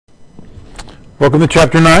Welcome to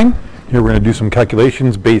Chapter 9. Here we're going to do some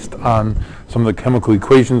calculations based on some of the chemical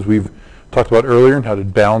equations we've talked about earlier and how to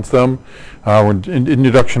balance them. We're in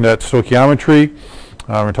introduction to stoichiometry. We're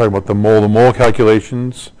going to talk about the mole-to-mole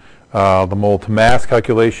calculations, the mole-to-mass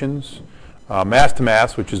calculations, mass to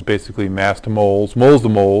mass, which is basically mass to moles to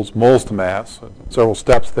moles, moles to mass, several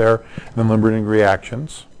steps there, and then limiting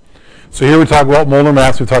reactions. So here we talk about molar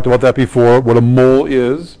mass. We've talked about that before. What a mole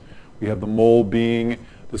is. We have the mole being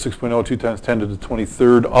the 6.02 times 10 to the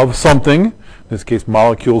 23rd of something. In this case,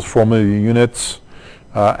 molecules, formula units,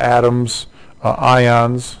 atoms,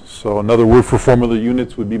 ions. So another word for formula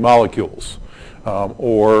units would be molecules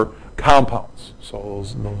or compounds. So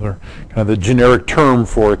those are kind of the generic term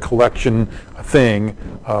for a collection, a thing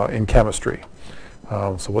in chemistry.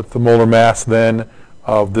 So what's the molar mass then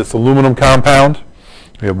of this aluminum compound?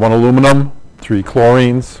 We have 1 aluminum, 3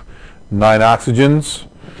 chlorines, 9 oxygens.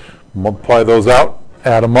 Multiply those out,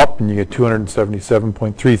 add them up, and you get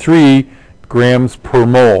 277.33 grams per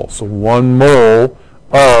mole. So 1 mole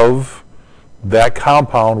of that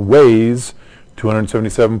compound weighs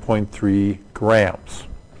 277.3 grams.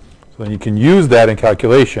 So then you can use that in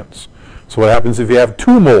calculations. So what happens if you have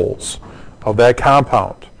 2 moles of that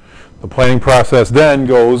compound? The planning process then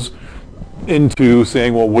goes into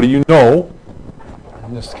saying, well, what do you know?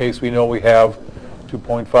 In this case, we know we have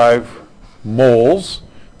 2.5 moles.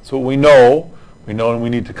 So what we know we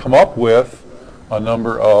need to come up with a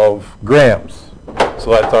number of grams.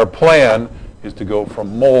 So that's our plan, is to go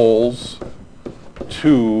from moles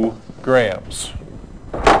to grams.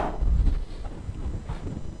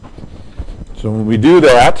 So when we do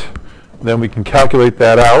that, then we can calculate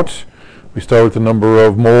that out. We start with the number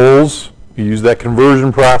of moles. We use that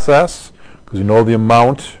conversion process because we know the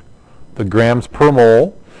amount, the grams per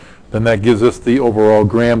mole. Then that gives us the overall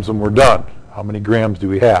grams when we're done. How many grams do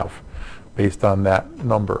we have based on that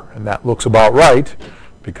number? And that looks about right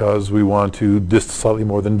because we want to just slightly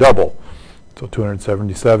more than double. So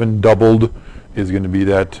 277 doubled is going to be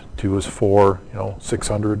that 2 is 4,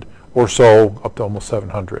 600 or so, up to almost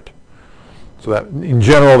 700. So that, in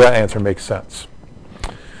general, that answer makes sense.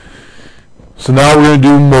 So now we're going to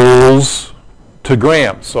do moles to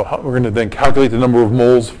grams. So we're going to then calculate the number of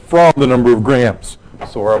moles from the number of grams.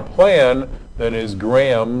 So our plan then is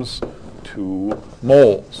grams to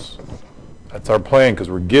moles. That's our plan because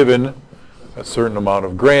we're given a certain amount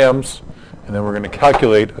of grams, and then we're going to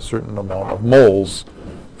calculate a certain amount of moles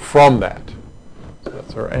from that. So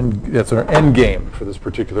that's our end game for this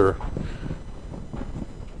particular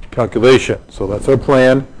calculation. So that's our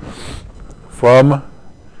plan from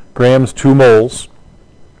grams to moles.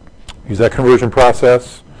 Use that conversion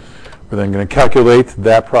process. We're then going to calculate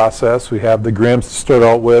that process. We have the grams to start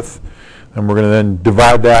out with, and we're going to then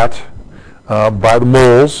divide that by the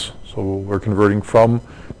moles. So we're converting from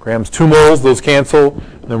grams to moles. Those cancel.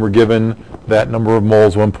 And then we're given that number of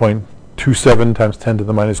moles, 1.27 times 10 to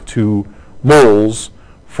the minus 2 moles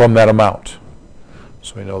from that amount.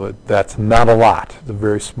 So we know that that's not a lot. It's a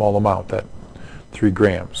very small amount, that 3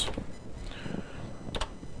 grams.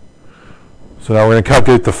 So now we're going to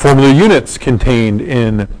calculate the formula units contained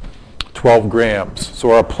in 12 grams.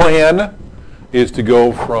 So our plan is to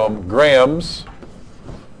go from grams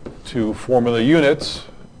to formula units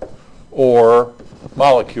or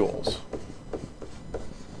molecules.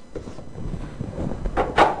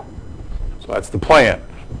 So that's the plan.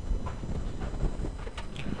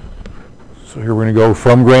 So here we're going to go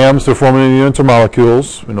from grams to formula units or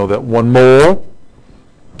molecules. We know that 1 mole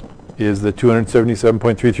is the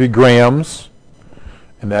 277.33 grams,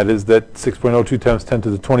 and that is that 6.02 times 10 to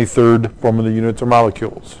the 23rd formula units or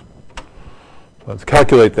molecules. Let's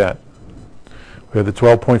calculate that. We have the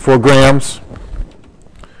 12.4 grams.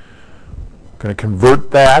 We're going to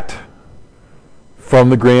convert that from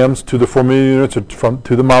the grams to the formula units or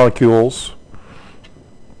to the molecules.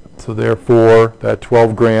 So therefore, that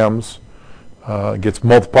 12 grams gets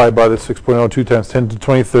multiplied by the 6.02 times 10 to the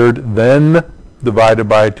 23rd, then divided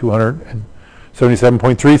by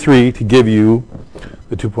 277.33 to give you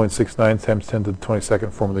the 2.69 times 10 to the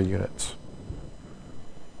 22nd formula units.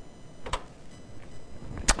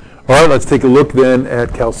 All right, let's take a look then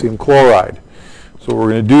at calcium chloride. So what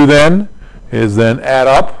we're going to do then is then add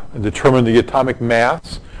up and determine the atomic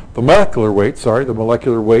mass, the molecular weight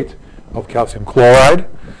of calcium chloride.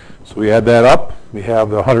 So we add that up. We have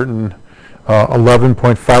the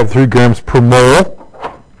 111.53 grams per mole.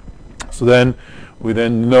 So then we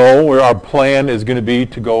then know where our plan is going to be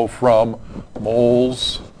to go from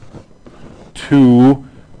moles to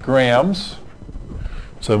grams.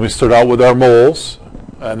 So we start out with our moles.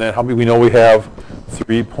 And then how many we know we have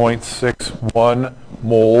 3.61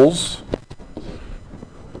 moles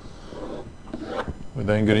We're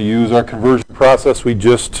then going to use our conversion process we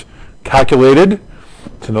just calculated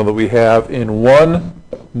to know that we have in 1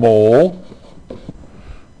 mole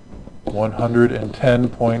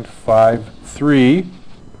 110.53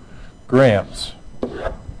 grams.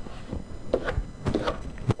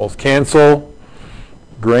 Moles cancel,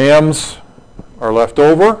 grams are left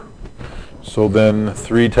over, so then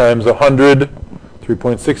 3 times 100,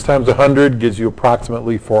 3.6 times 100 gives you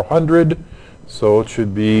approximately 400, so it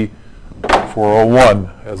should be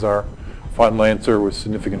 401 as our final answer with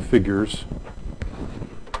significant figures.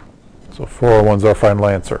 So 401 is our final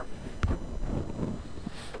answer.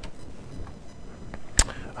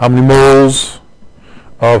 How many moles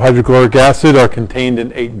of hydrochloric acid are contained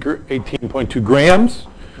in 18.2 grams?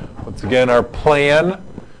 Once again, our plan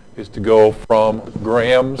is to go from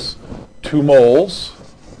grams to moles.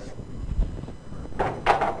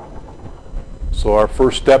 So our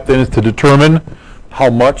first step then is to determine how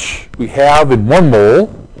much we have in 1 mole.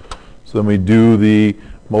 So then we do the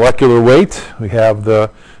molecular weight. We have the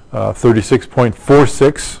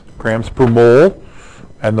 36.46 grams per mole,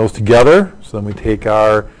 and those together. So then we take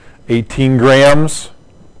our 18 grams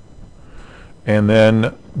and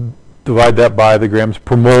then divide that by the grams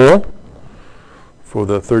per mole for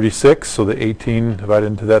the 36. So the 18 divided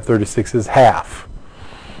into that 36 is half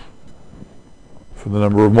for the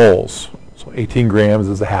number of moles. So 18 grams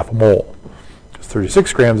is a half a mole, because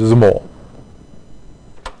 36 grams is a mole.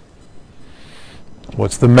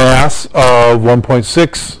 What's the mass of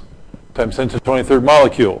 1.6 times 10 to the 23rd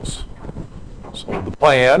molecules? So the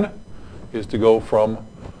plan is to go from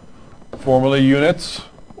formula units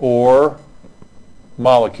or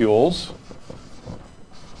molecules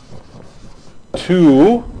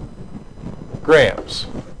to grams.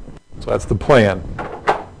 So that's the plan.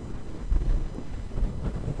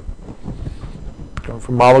 Going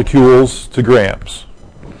from molecules to grams.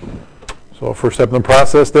 So first step in the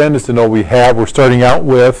process then is to know we're starting out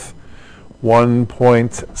with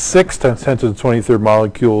 1.6 times 10 to the 23rd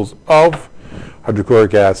molecules of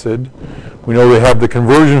hydrochloric acid. We know we have the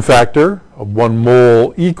conversion factor of 1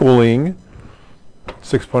 mole equaling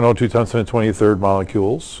 6.02 times 10 to the 23rd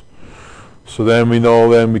molecules. So then we know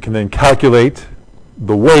we can then calculate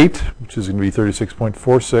the weight, which is going to be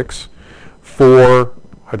 36.46 for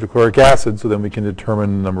hydrochloric acid, so then we can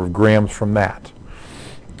determine the number of grams from that.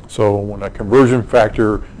 So when a conversion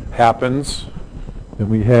factor happens, then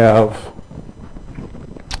we have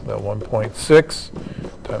that 1.6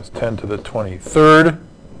 times 10 to the 23rd.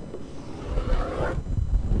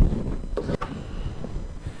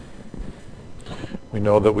 We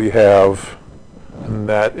know that we have, and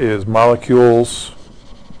that is molecules.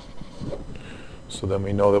 So then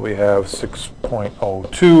we know that we have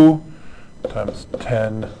 6.02 times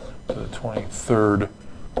 10 to the 23rd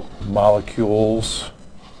molecules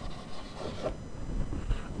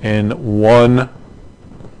in 1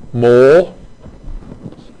 mole.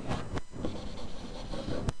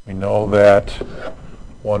 We know that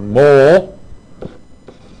 1 mole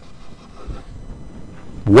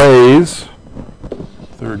weighs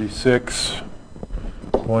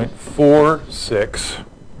 36.46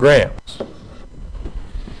 grams.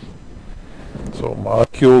 So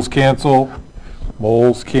molecules cancel,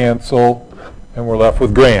 moles cancel, and we're left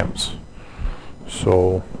with grams.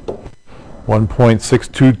 So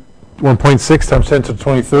 1.6 times 10 to the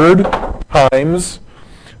 23rd times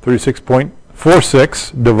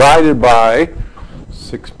 36.46 divided by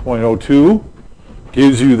 6.02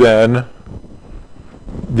 gives you then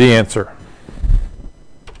the answer,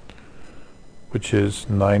 which is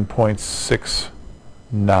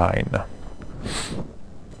 9.69.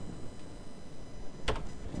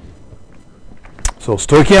 So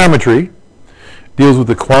stoichiometry deals with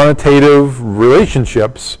the quantitative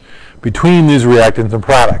relationships between these reactants and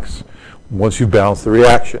products once you balance the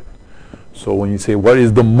reaction. So when you say what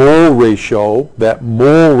is the mole ratio, that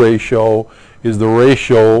mole ratio is the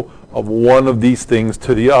ratio of one of these things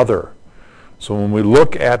to the other. So when we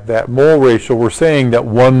look at that mole ratio, we're saying that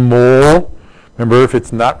 1 mole, remember if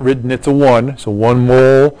it's not written it's a 1, so 1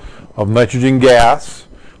 mole of nitrogen gas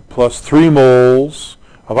plus 3 moles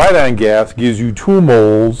of iodine gas gives you 2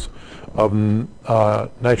 moles of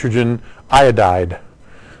nitrogen iodide.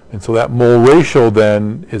 And so that mole ratio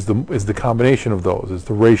then is the combination of those, is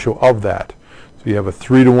the ratio of that. So you have a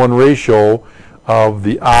 3-to-1 ratio of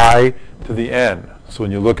the I to the N. So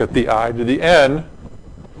when you look at the I to the N,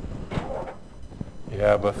 you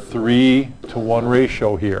have a 3-to-1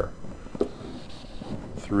 ratio here.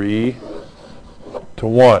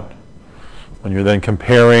 3-to-1. When you're then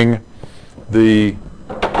comparing the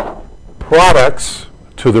products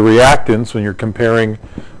to the reactants, when you're comparing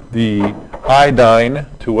the iodine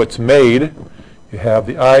to what's made, you have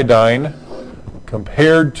the iodine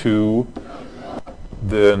compared to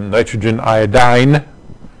the nitrogen iodide.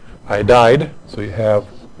 So you have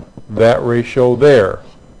that ratio there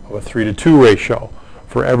of a 3:2 ratio.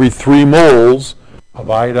 For every 3 moles of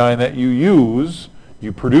iodine that you use,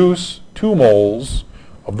 you produce 2 moles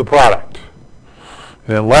of the product.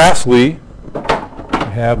 And then lastly,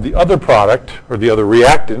 we have the other product, or the other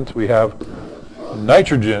reactant. We have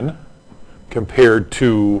nitrogen compared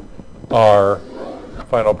to our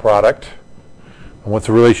final product. And what's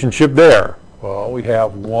the relationship there? Well, we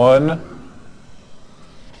have 1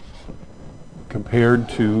 compared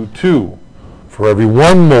to 2. For every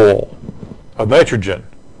 1 mole of nitrogen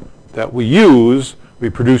that we use, we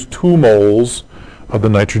produce 2 moles of the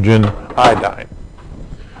nitrogen iodine.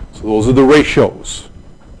 So those are the ratios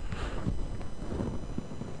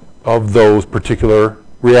of those particular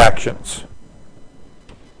reactions.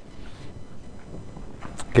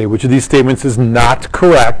 Okay, which of these statements is not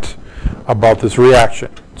correct about this reaction?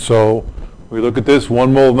 So we look at this,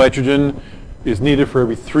 1 mole of nitrogen is needed for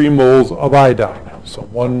every 3 moles of iodine. So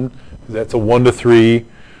that's a 1:3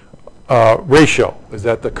 ratio. Is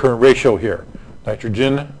that the current ratio here?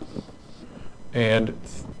 Nitrogen and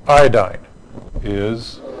iodine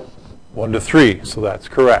is 1:3, so that's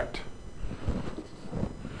correct.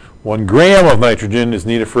 1 gram of nitrogen is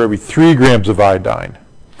needed for every 3 grams of iodine.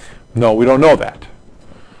 No, we don't know that.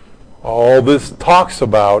 All this talks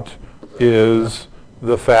about is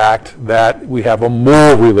the fact that we have a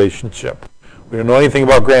mole relationship. We don't know anything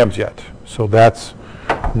about grams yet, so that's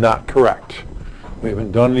not correct. We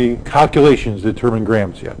haven't done any calculations to determine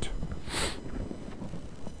grams yet.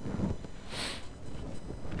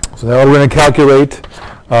 So now we're going to calculate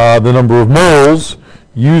the number of moles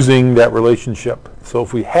using that relationship. So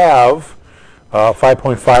if we have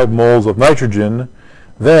 5.5 moles of nitrogen,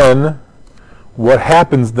 then what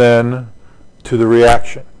happens then to the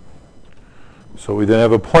reaction? So we then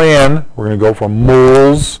have a plan. We're going to go from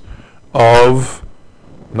moles of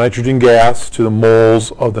nitrogen gas to the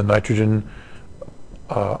moles of the nitrogen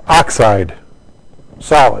oxide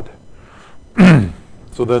solid.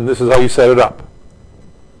 So then this is how you set it up.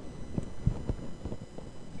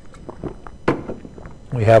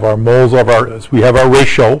 We have our moles of we have our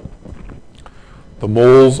ratio, the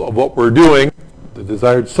moles of what we're doing, the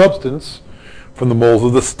desired substance, from the moles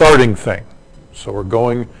of the starting thing. So we're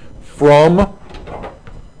going from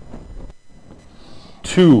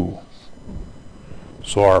to.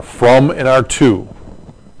 So our from and our to.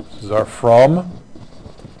 This is our from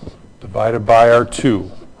divided by our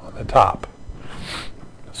to on the top.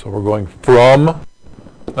 So we're going from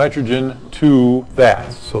nitrogen to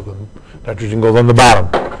that. So the nitrogen goes on the bottom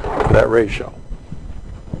for that ratio.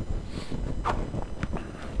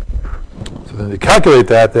 So then to calculate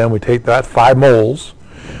that, then we take that 5 moles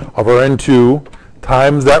of our N2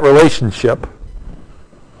 times that relationship,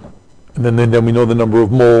 and then we know the number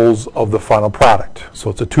of moles of the final product. So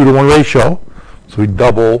it's a 2-to-1 ratio. So we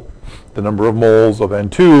double the number of moles of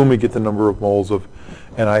N2, and we get the number of moles of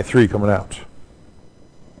Ni3 coming out.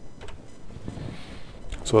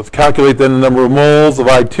 So let's calculate then the number of moles of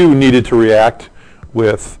I2 needed to react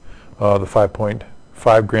with the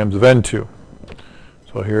 5.5 grams of N2.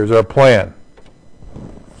 So here's our plan.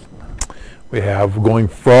 We have going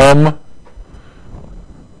from,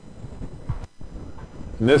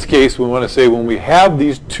 in this case, we want to say when we have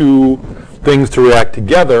these 2 things to react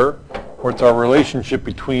together, what's our relationship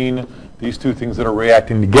between these 2 things that are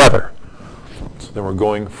reacting together? So then we're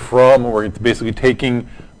going from, we're basically taking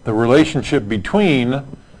the relationship between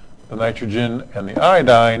the nitrogen and the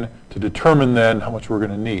iodine to determine then how much we're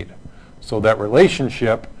going to need. So that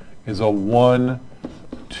relationship is a 1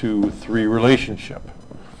 to 3 relationship.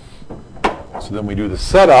 So then we do the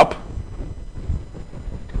setup.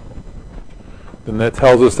 Then that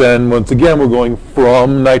tells us then, once again, we're going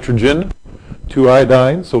from nitrogen to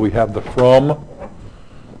iodine. So we have the from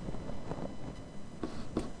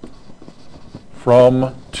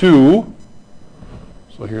to.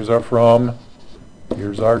 So here's our from,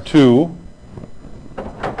 here's our to.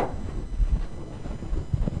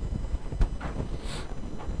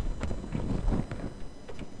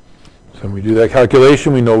 So when we do that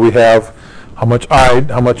calculation, we know we have how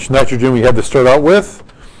much nitrogen we had to start out with.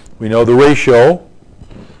 We know the ratio,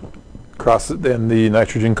 then the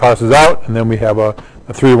nitrogen crosses out, and then we have a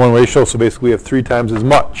 3-to-1 ratio, so basically we have 3 times as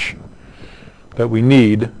much that we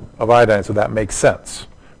need of iodine, so that makes sense.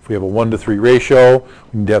 If we have a 1 to 3 ratio,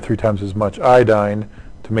 we need to have 3 times as much iodine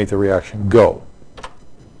to make the reaction go.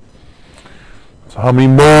 So how many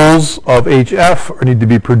moles of HF need to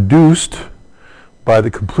be produced by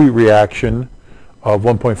the complete reaction of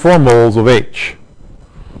 1.4 moles of H?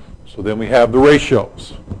 So So then we have the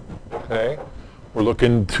ratios. Okay? We're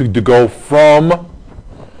looking to go from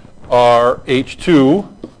our H2.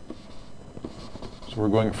 So we're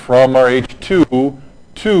going from our H2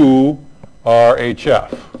 to our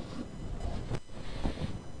HF.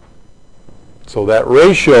 So that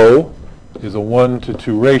ratio is a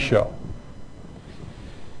 1:2 ratio.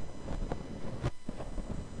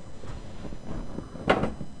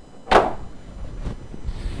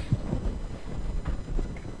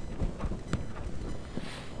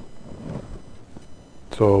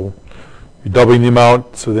 So you're doubling the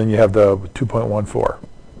amount, so then you have the 2.14.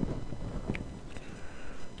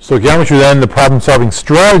 Stoichiometry then, the problem-solving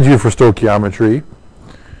strategy for stoichiometry,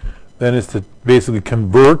 then is to basically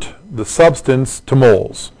convert the substance to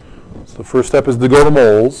moles. So the first step is to go to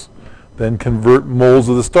moles, then convert moles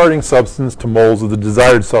of the starting substance to moles of the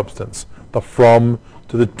desired substance, the from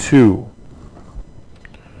to the to.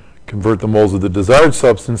 Convert the moles of the desired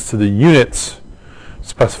substance to the units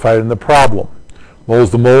specified in the problem.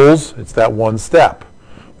 Moles to moles, it's that one step.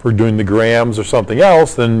 If we're doing the grams or something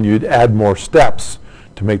else, then you'd add more steps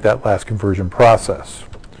to make that last conversion process.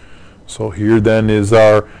 So here then is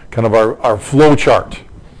our kind of our flow chart.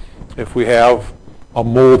 If we have a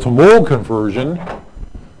mole to mole conversion,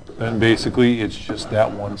 then basically it's just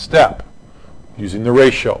that one step using the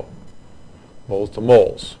ratio, moles to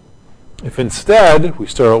moles. If instead we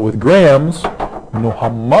start out with grams, we know how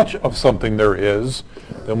much of something there is,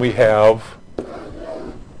 then we have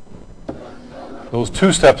those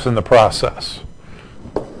two steps in the process.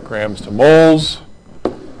 Grams to moles,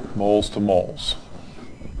 moles to moles.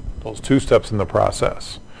 Those two steps in the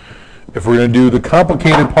process. If we're going to do the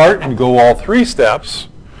complicated part and go all three steps,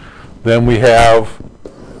 then we have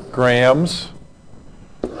grams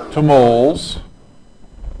to moles,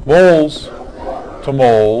 moles to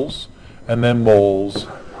moles, and then moles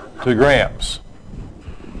to grams.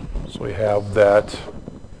 So we have that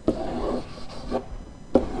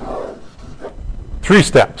three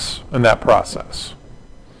steps in that process.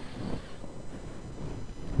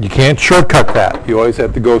 You can't shortcut that. You always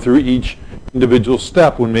have to go through each individual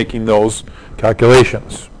step when making those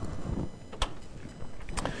calculations.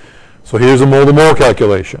 So here's a mole-to-mole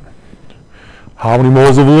calculation. How many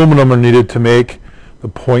moles of aluminum are needed to make the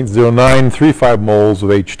 0.0935 moles of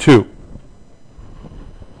H2?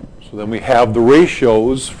 So then we have the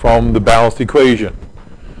ratios from the balanced equation.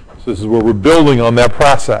 So this is where we're building on that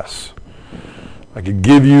process. I could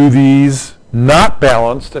give you these not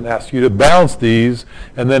balanced and ask you to balance these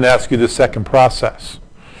and then ask you the second process.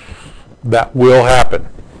 That will happen.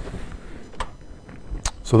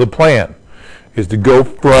 So the plan is to go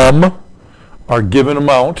from our given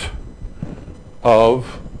amount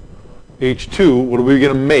of H2, what are we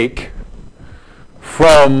going to make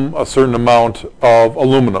from a certain amount of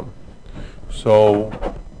aluminum? So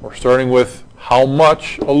we're starting with how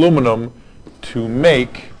much aluminum to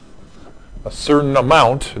make a certain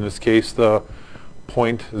amount, in this case the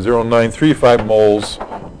 0.0935 moles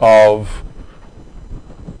of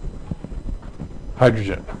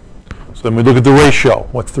hydrogen. So then we look at the ratio.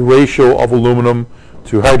 What's the ratio of aluminum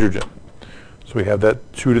to hydrogen? So we have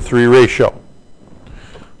that 2:3 ratio.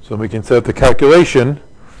 So we can set up the calculation.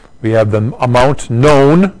 We have the amount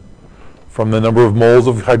known from the number of moles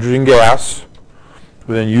of hydrogen gas.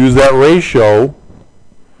 We then use that ratio,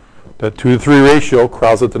 that 2:3 ratio,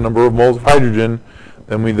 crowds out the number of moles of hydrogen.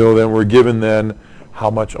 Then we know then we're given then how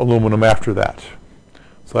much aluminum after that.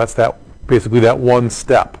 So that's that, basically that one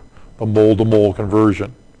step, the mole to mole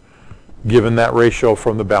conversion, given that ratio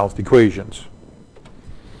from the balanced equations.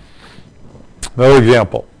 Another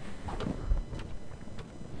example.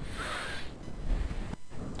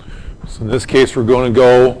 So in this case we're going to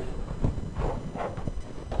go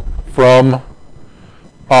from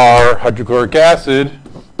our hydrochloric acid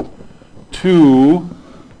to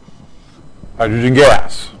hydrogen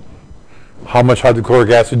gas. How much hydrochloric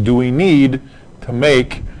acid do we need to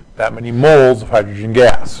make that many moles of hydrogen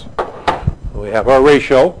gas? We have our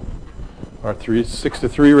ratio, our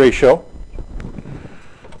 6:3 ratio.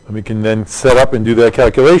 And we can then set up and do that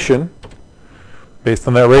calculation based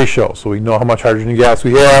on that ratio. So we know how much hydrogen gas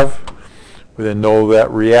we have. We then know that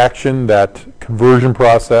reaction, that conversion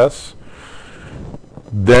process.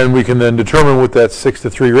 Then we can then determine with that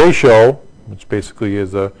 6:3 ratio, which basically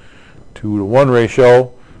is a 2:1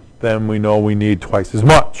 ratio, then we know we need twice as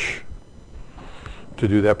much to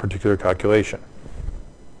do that particular calculation.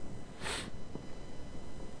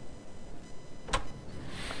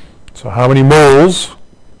 So how many moles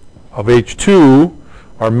of H2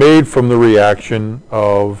 are made from the reaction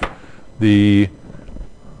of the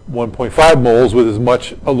 1.5 moles with as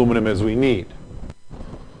much aluminum as we need?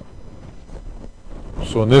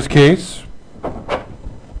 So in this case,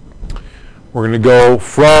 we're going to go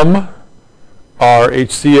from our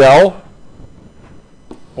HCl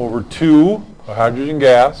over to a hydrogen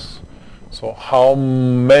gas. So how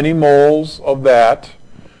many moles of that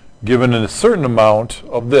given a certain amount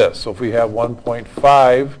of this? So if we have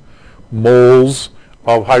 1.5 moles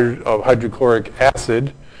of hydrochloric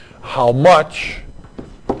acid, how much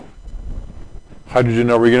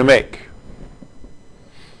hydrogen are we going to make?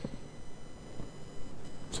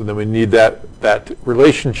 So then we need that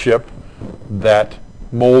relationship, that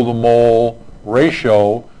mole-to-mole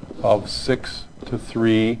ratio of 6 to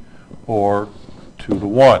 3 or 2 to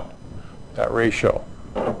 1, that ratio.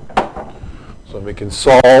 So we can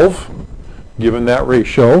solve, given that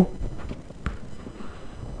ratio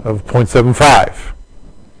of 0.75,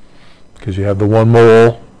 because you have the 1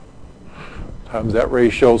 mole times that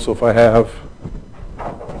ratio. So if I have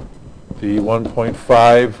the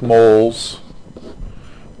 1.5 moles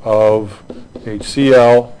of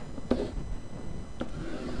HCl,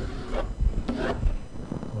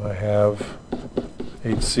 I have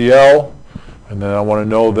HCl, and then I want to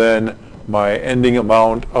know then my ending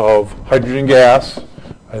amount of hydrogen gas.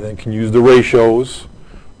 I then can use the ratios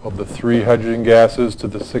of the 3 hydrogen gases to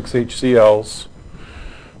the 6 HCl's.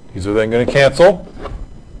 These are then going to cancel.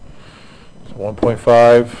 So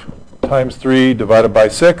 1.5 times 3 divided by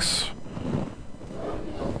 6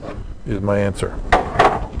 is my answer.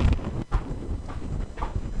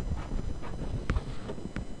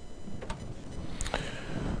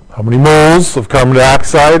 How many moles of carbon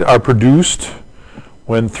dioxide are produced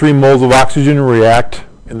when 3 moles of oxygen react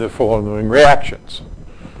in the following reactions?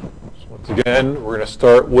 So once again, we're going to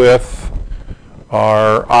start with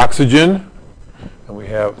our oxygen, and we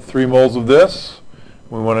have 3 moles of this.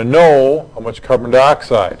 We want to know how much carbon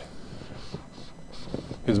dioxide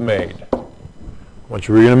is made. How much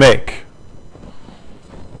are we going to make?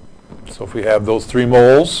 So if we have those 3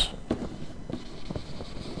 moles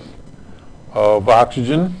of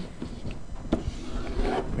oxygen,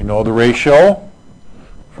 we know the ratio.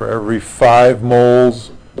 For every 5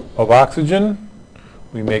 moles of oxygen,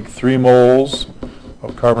 we make 3 moles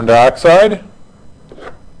of carbon dioxide.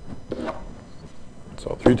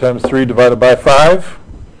 So 3 times 3 divided by 5.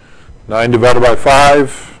 9 divided by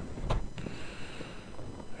 5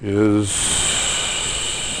 is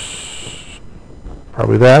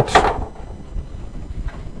probably that.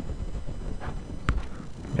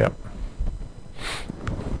 Yep.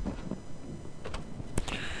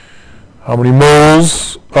 How many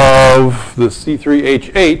moles of the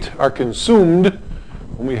C3H8 are consumed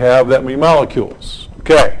when we have that many molecules?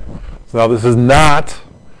 Okay, so now this is not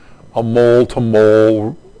a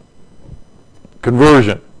mole-to-mole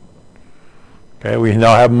conversion. Okay, we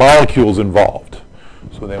now have molecules involved.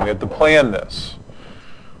 So then we have to plan this.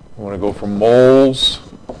 We want to go from moles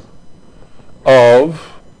of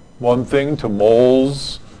one thing to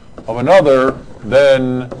moles of another,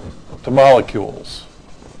 then to molecules.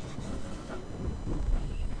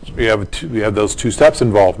 So we have those 2 steps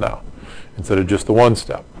involved now, instead of just the 1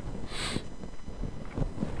 step.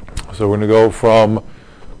 So we're going to go from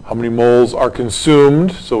how many moles are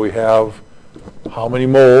consumed. So we have how many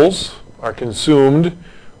moles are consumed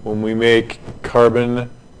when we make carbon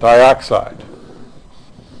dioxide.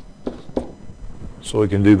 So we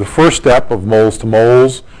can do the first step of moles to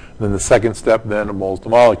moles, and then the second step then of moles to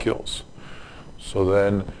molecules. So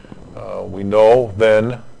then we know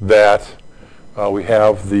then that we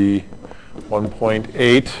have the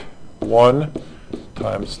 1.81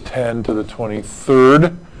 times 10 to the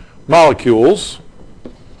 23rd molecules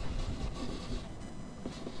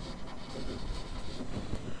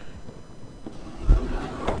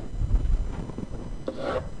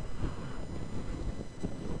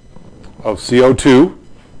of CO2.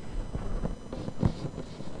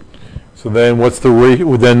 So then what's the rate?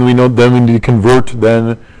 Then we know, then we need to convert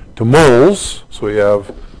then to moles. So we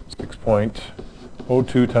have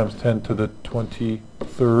 6.02 times 10 to the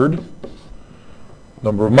 23rd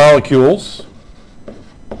number of molecules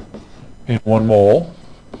in 1 mole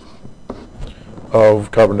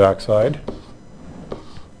of carbon dioxide.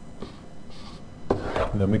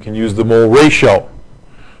 And then we can use the mole ratio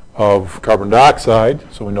of carbon dioxide.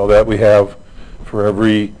 So we know that we have, for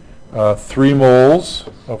every 3 moles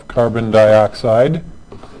of carbon dioxide,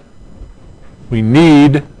 we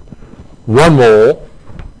need 1 mole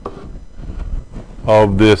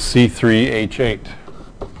of this C3H8.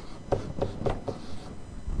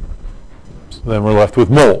 So then we're left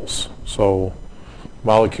with moles. So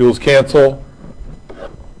molecules cancel,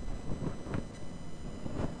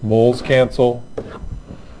 moles cancel,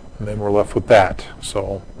 and then we're left with that.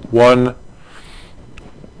 So 1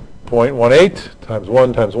 6.18 times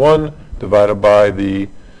 1 times 1 divided by the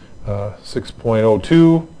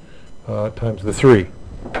 6.02 times the 3.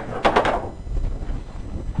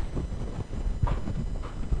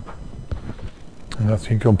 And that's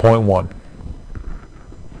equal to 0.1.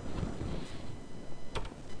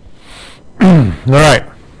 All right.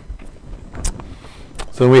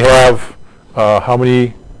 So we have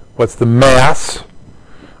what's the mass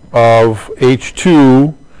of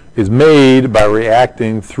H2 is made by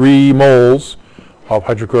reacting 3 moles of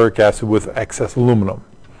hydrochloric acid with excess aluminum.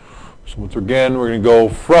 So once again, we're going to go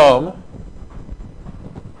from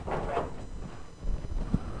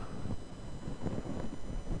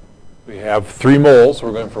we have 3 moles, so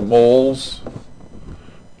we're going from moles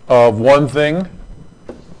of one thing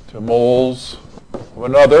to moles of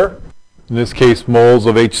another. In this case, moles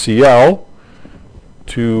of HCl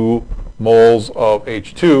to moles of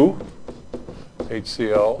H2,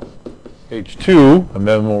 HCl, H2, and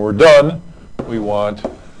then when we're done, we want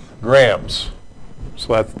grams.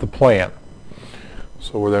 So that's the plan.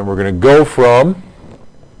 So we're going to go from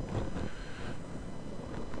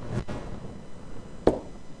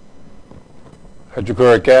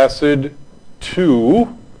hydrochloric acid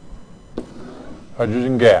to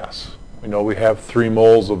hydrogen gas. We know we have 3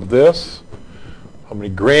 moles of this. How many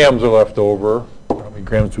grams are left over? How many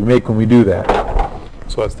grams do we make when we do that?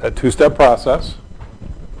 So that's that 2-step process.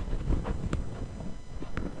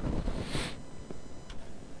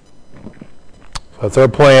 So that's our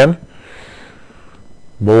plan.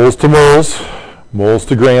 Moles to moles, moles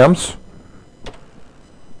to grams.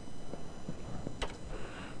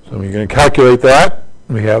 So we're going to calculate that.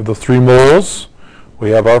 We have the 3 moles. We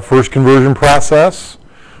have our first conversion process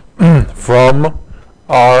from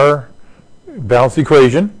our balanced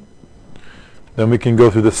equation. Then we can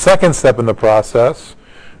go through the second step in the process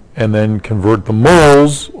and then convert the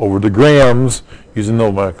moles over to grams using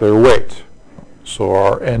the molecular weight. So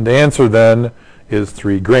our end answer then is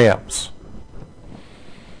 3 grams.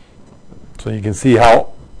 So you can see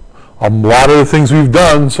how a lot of the things we've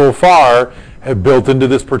done so far have built into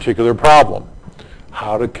this particular problem.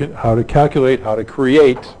 How to calculate, how to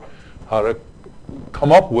create, how to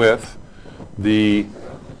come up with the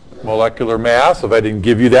molecular mass. If I didn't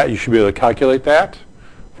give you that, you should be able to calculate that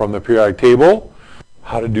from the periodic table.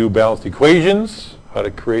 How to do balanced equations, how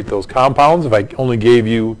to create those compounds. If I only gave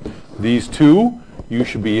you these 2, you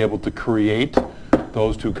should be able to create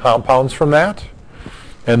those 2 compounds from that.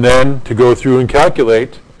 And then to go through and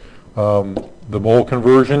calculate the mole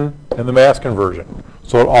conversion and the mass conversion.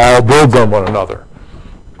 So it all builds on one another.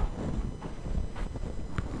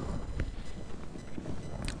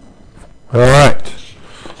 All right.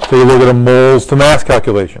 Take a look at a moles to mass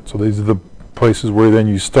calculation. So these are the places where then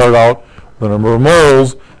you start out the number of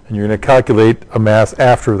moles and you're going to calculate a mass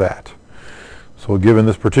after that. So given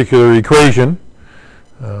this particular equation,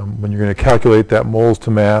 when you're going to calculate that moles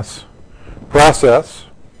to mass process,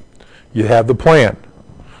 you have the plan.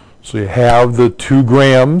 So you have the 2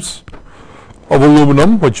 grams of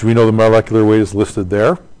aluminum, which we know the molecular weight is listed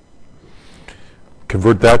there.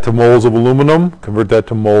 Convert that to moles of aluminum, convert that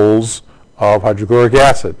to moles of hydrochloric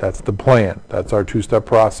acid. That's the plan. That's our 2-step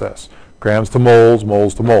process. Grams to moles,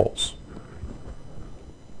 moles to moles.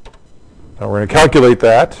 Now we're going to calculate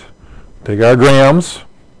that. Take our grams,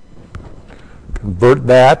 convert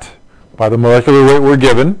that by the molecular weight we're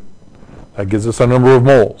given. That gives us a number of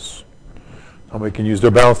moles. And we can use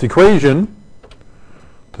their balanced equation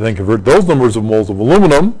to then convert those numbers of moles of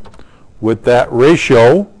aluminum with that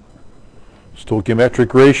ratio,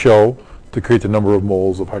 stoichiometric ratio, to create the number of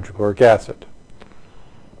moles of hydrochloric acid.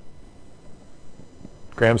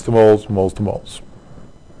 Grams to moles, moles to moles.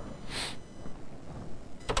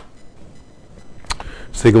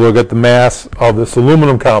 Let's take a look at the mass of this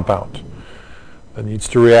aluminum compound. That needs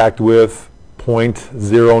to react with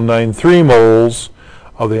 0.093 moles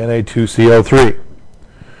of the Na2Cl3.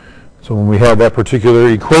 So when we have that particular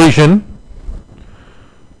equation,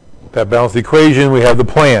 that balanced equation, we have the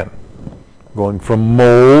plan. Going from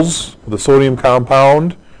moles of the sodium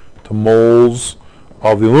compound to moles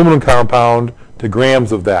of the aluminum compound to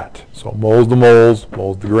grams of that. So moles to moles,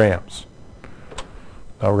 moles to grams.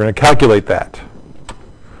 Now we're going to calculate that.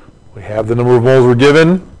 We have the number of moles we're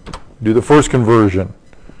given. Do the first conversion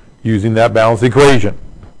using that balanced equation.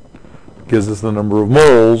 Gives us the number of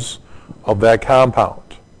moles of that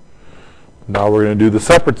compound. Now we're going to do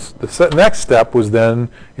the next step is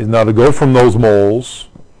now to go from those moles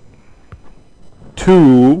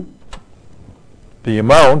to the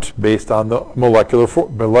amount based on the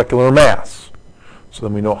molecular mass. So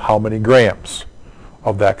then we know how many grams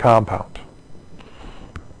of that compound.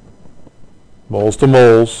 Moles to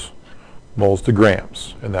moles, moles to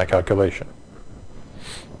grams in that calculation.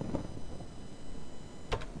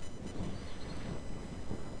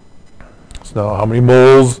 So now how many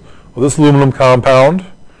moles of this aluminum compound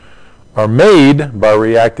are made by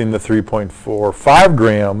reacting the 3.45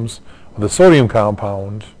 grams of the sodium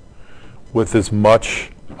compound with as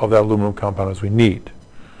much of that aluminum compound as we need.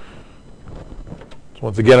 So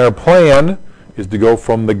once again, our plan is to go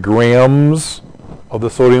from the grams of the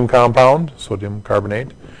sodium compound, sodium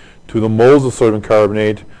carbonate, to the moles of sodium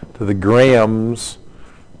carbonate, to the grams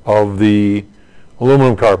of the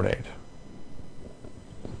aluminum carbonate.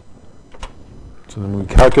 So then when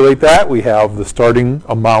we calculate that, we have the starting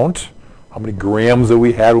amount, how many grams that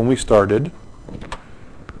we had when we started.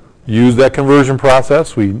 Use that conversion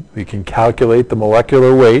process. We can calculate the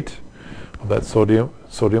molecular weight of that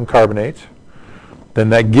sodium carbonate. Then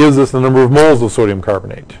that gives us the number of moles of sodium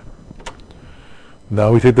carbonate.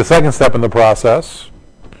 Now we take the second step in the process,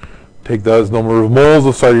 take those number of moles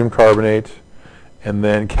of sodium carbonate, and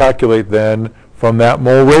then calculate then from that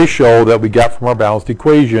mole ratio that we got from our balanced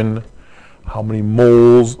equation, how many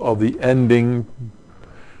moles of the ending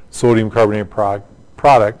sodium carbonate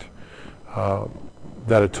product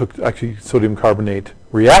that it took, actually sodium carbonate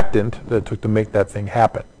reactant that it took to make that thing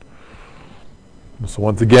happen. So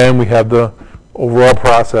once again, we have the overall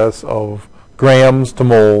process of grams to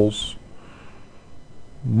moles,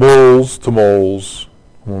 moles to moles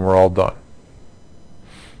when we're all done.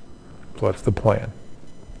 So that's the plan.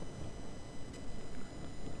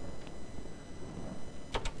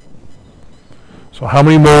 So how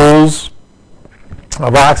many moles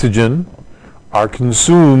of oxygen are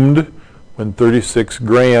consumed when 36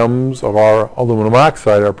 grams of our aluminum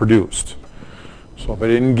oxide are produced? So if I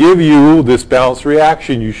didn't give you this balanced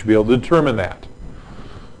reaction, you should be able to determine that.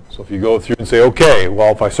 So if you go through and say, okay,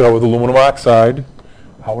 well, if I start with aluminum oxide,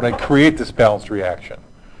 how would I create this balanced reaction?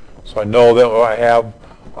 So I know that when I have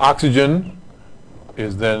oxygen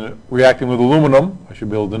is then reacting with aluminum, I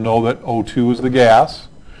should be able to know that O2 is the gas.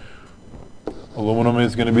 Aluminum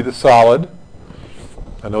is going to be the solid.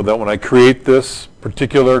 I know that when I create this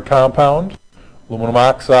particular compound, aluminum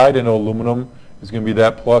oxide, I know aluminum is going to be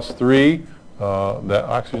that +3. That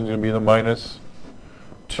oxygen is going to be the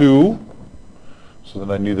 -2. So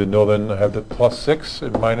then I need to know then I have the +6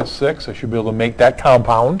 and -6. I should be able to make that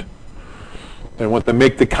compound. Then once I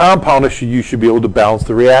make the compound, you should be able to balance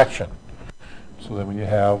the reaction. So then when you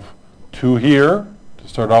have 2 here to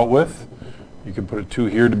start out with, you can put a 2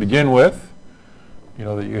 here to begin with. You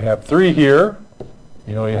know that you have 3 here.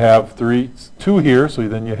 You know you have 2 here, so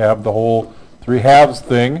then you have the whole 3/2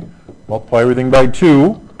 thing. Multiply everything by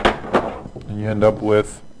 2, and you end up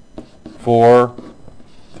with 4,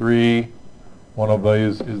 3. One of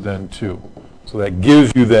these is then 2. So that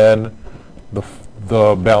gives you then the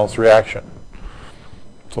balanced reaction.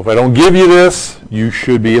 So if I don't give you this, you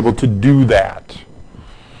should be able to do that,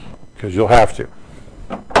 because you'll have to.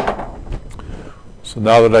 So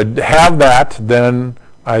now that I have that, then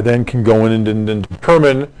I then can go in and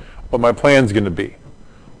determine what my plan is going to be.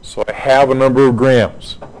 So I have a number of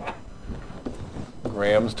grams.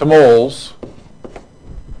 Grams to moles.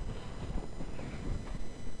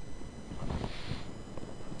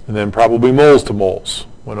 And then probably moles to moles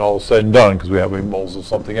when all is said and done, because we have moles of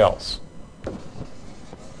something else.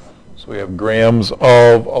 So we have grams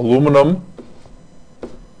of aluminum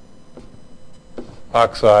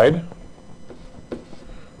oxide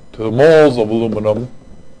to the moles of aluminum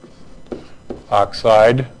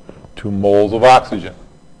oxide to moles of oxygen.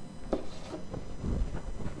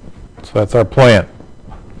 So that's our plan.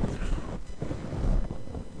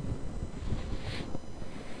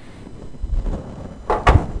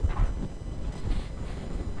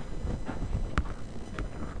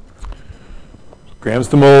 Grams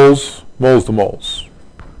to moles, moles to moles.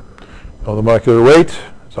 Now the molecular weight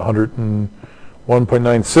is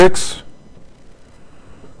 101.96.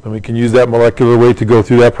 Then we can use that molecular weight to go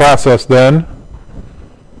through that process then.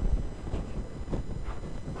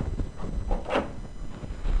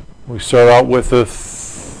 We start out with a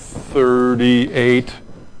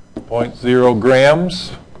 38.0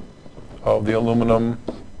 grams of the aluminum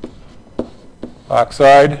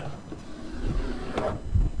oxide.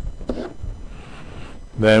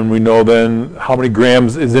 Then we know then how many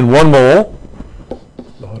grams is in 1 mole.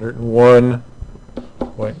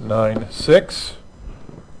 101.96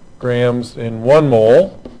 grams in 1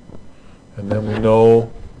 mole. And then we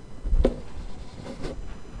know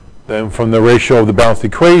then from the ratio of the balanced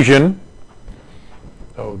equation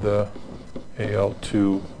of the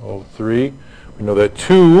Al2O3, we know that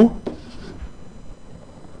 2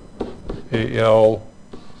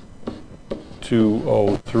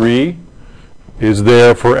 Al2O3 is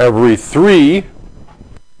there for every 3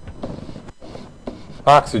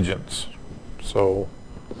 oxygens. So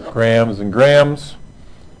grams and grams,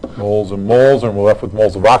 moles and moles, and we're left with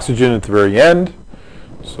moles of oxygen at the very end.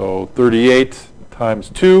 So 38 times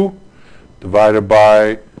 2 divided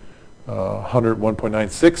by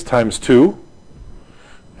 101.96 times 2,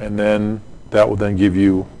 and then that will then give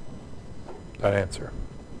you that answer.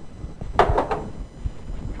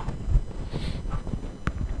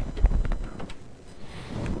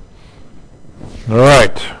 All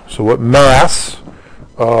right, so what mass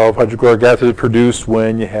of hydrochloric acid is produced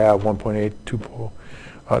when you have 1.82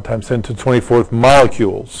 times 10 to the 24th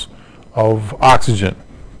molecules of oxygen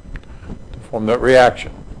to form that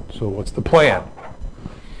reaction? So what's the plan?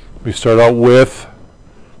 We start out with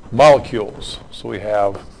molecules. So we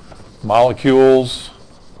have molecules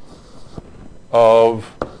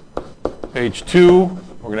of H2.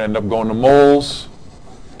 We're going to end up going to moles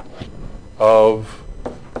of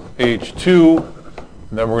H2.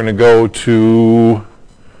 And then we're going to go to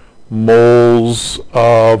moles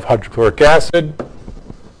of hydrochloric acid.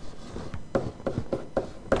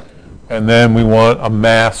 And then we want a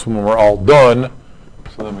mass when we're all done.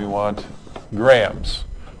 So then we want grams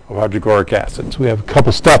of hydrochloric acid. So we have a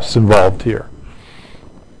couple steps involved here.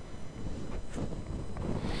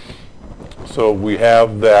 So we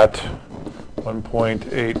have that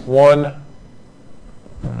 1.81.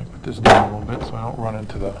 Let me put this down a little bit so I don't run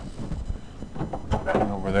into the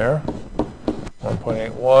thing over there.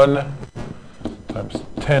 1.81 times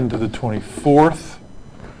 10 to the 24th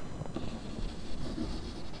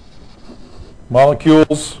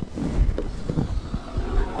molecules.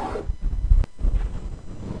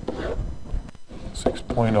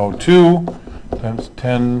 .02 times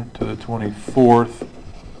 10 to the 24th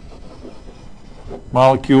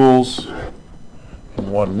molecules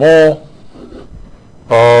in 1 mole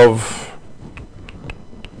of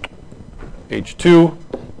H2.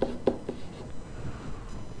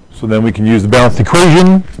 So then we can use the balanced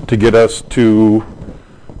equation to get us to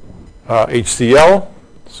HCl.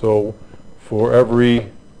 So for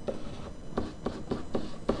every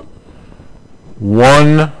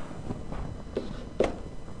 1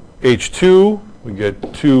 H2, we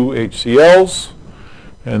get 2 HCl's.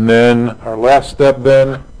 And then our last step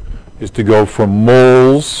then is to go from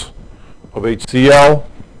moles of HCl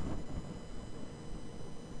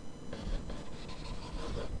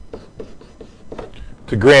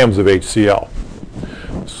to grams of HCl.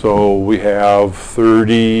 So we have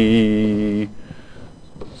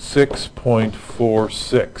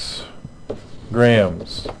 36.46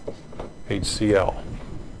 grams HCl.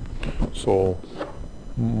 So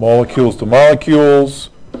molecules to molecules,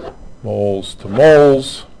 moles to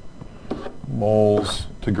moles, moles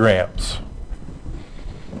to grams.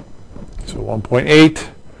 So 1.8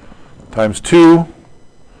 times 2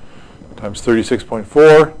 times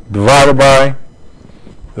 36.4 divided by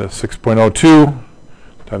the 6.02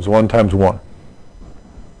 times 1 times 1.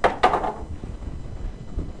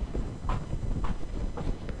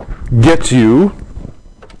 Gets you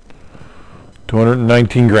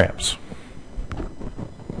 219 grams.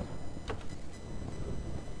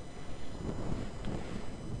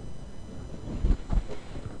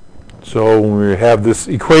 So when we have this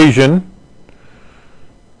equation,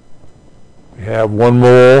 we have 1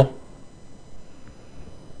 mole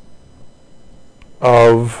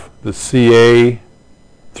of the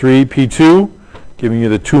Ca3P2, giving you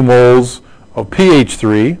the 2 moles of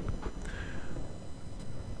pH3.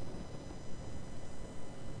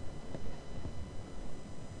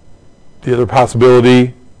 The other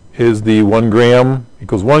possibility is the 1 gram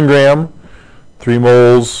equals 1 gram. 3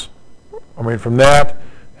 moles are made from that,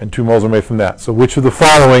 and 2 moles are made from that. So which of the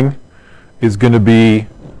following is going to be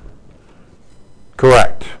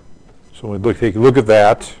correct? So when we take a look at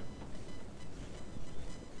that,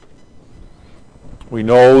 we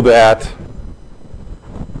know that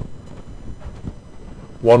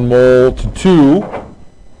 1 mole to 2,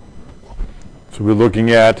 so we're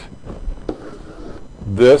looking at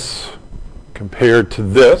this compared to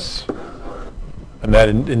this, and that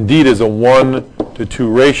indeed is a 1 to 2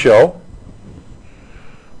 ratio.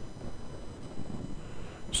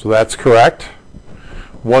 So that's correct.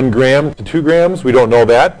 1 gram to 2 grams, we don't know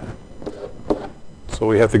that. So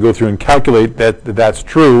we have to go through and calculate that that's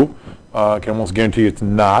true. I can almost guarantee it's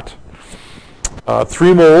not.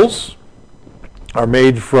 3 moles are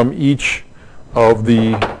made from each of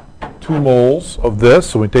the 2 moles of this.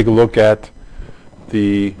 So we take a look at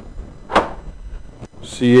the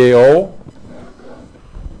CaO.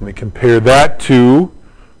 Let me compare that to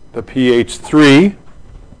the pH3.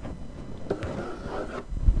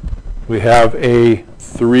 We have a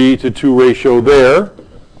 3 to 2 ratio there.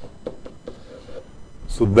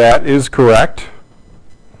 So that is correct.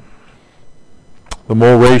 The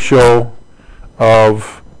mole ratio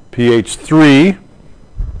of pH 3,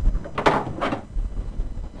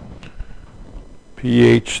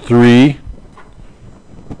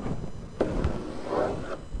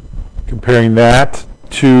 comparing that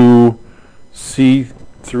to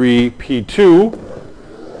C3P2,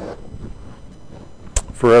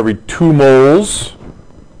 for every 2 moles,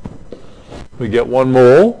 we get 1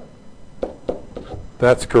 mole.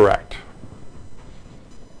 That's correct.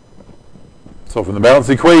 So from the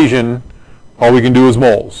balanced equation, all we can do is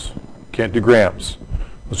moles. Can't do grams.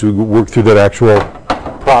 Let's work through that actual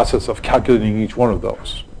process of calculating each one of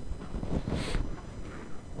those.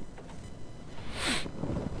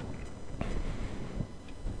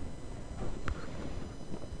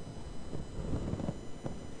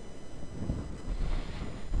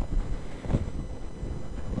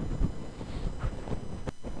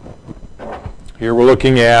 Here we're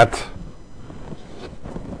looking at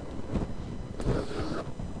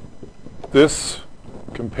this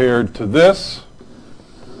compared to this,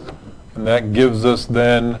 and that gives us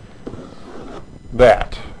then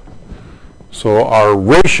that. So our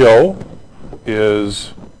ratio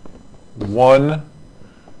is 1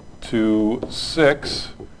 to 6,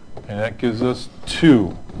 and that gives us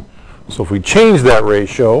 2. So if we change that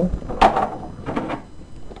ratio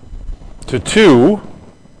to 2,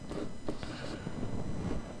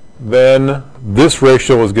 then this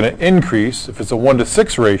ratio is going to increase. If it's a 1 to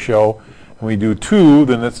 6 ratio, and we do 2,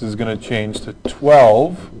 then this is going to change to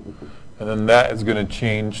 12, and then that is going to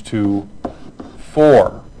change to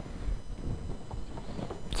 4.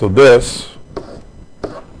 So this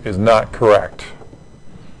is not correct,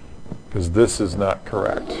 because this is not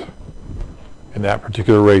correct in that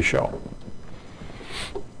particular ratio.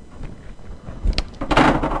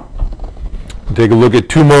 Take a look at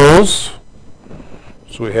 2 moles.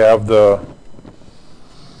 So we have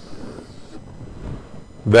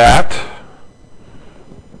that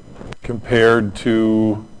compared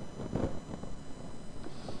to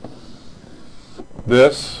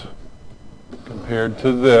this compared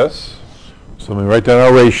to this. So let me write down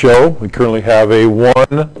our ratio. We currently have a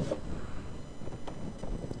 1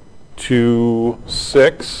 to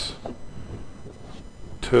 6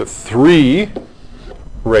 to 3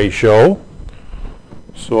 ratio.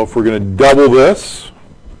 So if we're going to double this,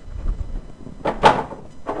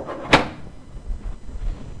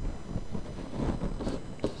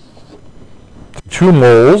 2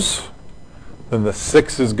 moles, then the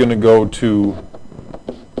 6 is going to go to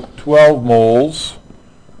 12 moles,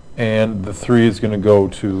 and the 3 is going to go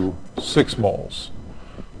to 6 moles.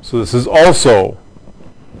 So this is also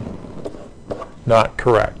not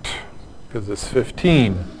correct, because this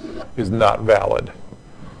 15 is not valid.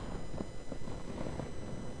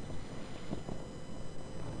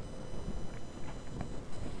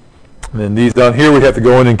 And then these down here, we have to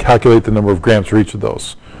go in and calculate the number of grams for each of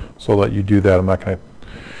those. So I'll let you do that. I'm not going to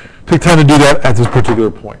take time to do that at this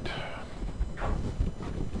particular point.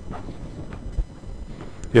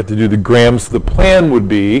 You have to do the grams. The plan would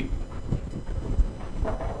be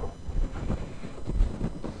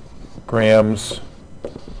grams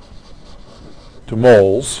to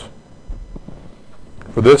moles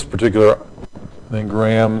for this particular, then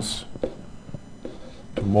grams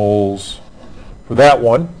to moles for that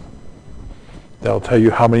one. That'll tell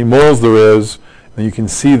you how many moles there is, and you can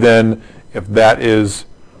see then if that is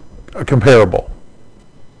comparable.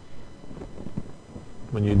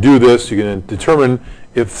 When you do this, you can determine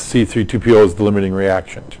if C3-2PO is the limiting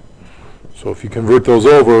reactant. So if you convert those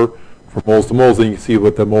over from moles to moles, then you can see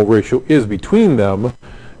what the mole ratio is between them,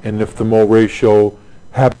 and if the mole ratio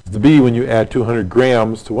happens to be, when you add 200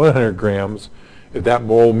 grams to 100 grams, if that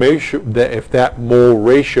mole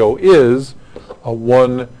ratio is a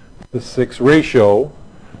 1 to 6 ratio,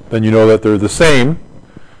 then you know that they're the same.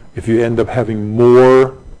 If you end up having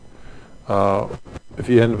more, if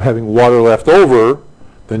you end up having water left over,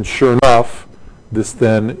 then sure enough, this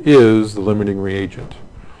then is the limiting reagent.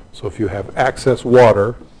 So if you have excess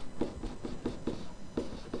water,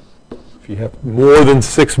 if you have more than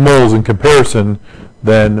 6 moles in comparison,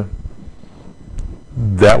 then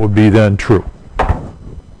that would be then true.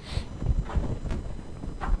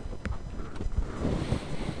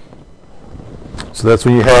 So that's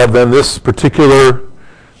when you have then this particular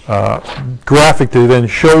graphic to then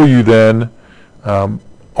show you then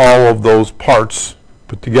all of those parts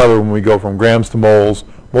put together when we go from grams to moles,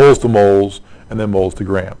 and then moles to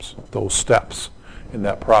grams, those steps in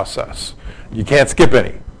that process. You can't skip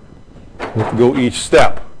any. You have to go each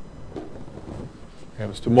step.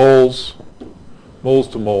 Grams to moles, moles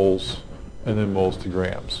to moles, and then moles to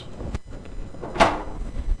grams.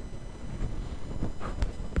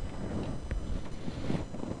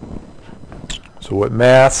 So what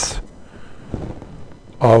mass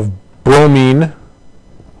of bromine,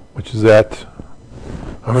 which is at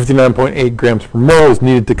 59.8 grams per mole, is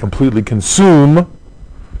needed to completely consume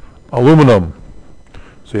aluminum?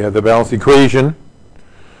 So you have the balanced equation.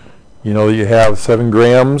 You know that you have 7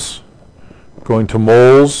 grams going to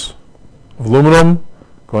moles of aluminum,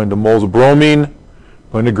 going to moles of bromine,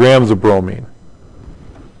 going to grams of bromine.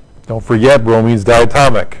 Don't forget, bromine is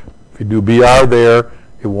diatomic. If you do Br there,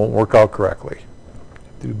 it won't work out correctly.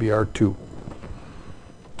 Do Br2.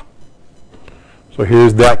 So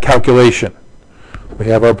here's that calculation. We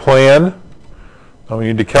have our plan. Now we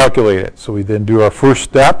need to calculate it. So we then do our first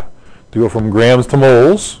step to go from grams to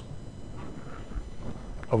moles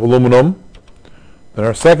of aluminum. Then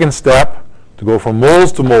our second step to go from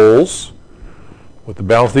moles to moles with the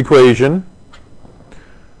balanced equation.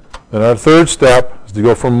 Then our third step is to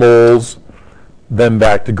go from moles, then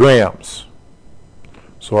back to grams.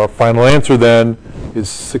 So our final answer then is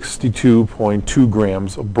 62.2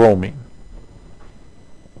 grams of bromine.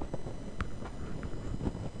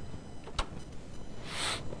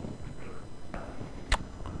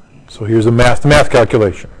 So here's a mass-to-mass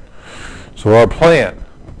calculation. So our plan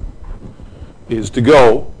is to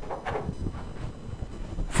go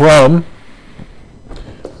from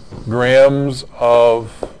grams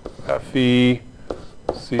of FeCl3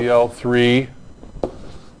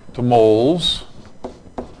 to moles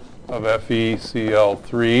of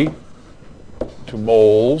FeCl3 to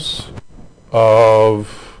moles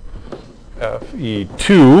of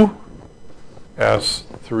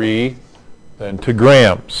Fe2S3, then to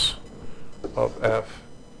grams of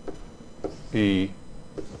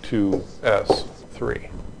Fe2S3.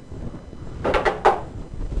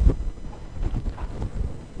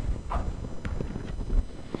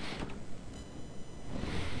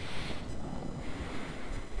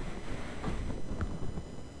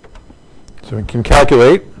 So we can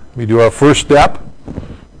calculate. We do our first step,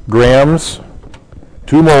 grams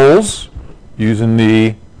to moles, using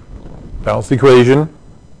the balanced equation.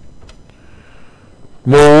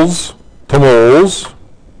 Moles to moles.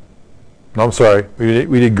 No, I'm sorry.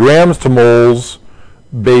 We did grams to moles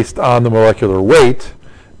based on the molecular weight.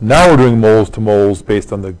 Now we're doing moles to moles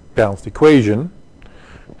based on the balanced equation.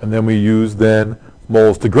 And then we use then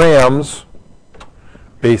moles to grams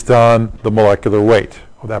based on the molecular weight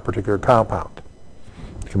of that particular compound.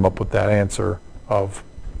 Come up with that answer of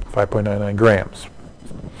 5.99 grams.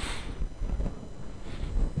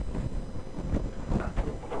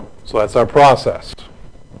 So that's our process.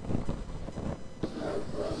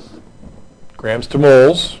 Grams to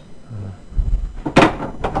moles.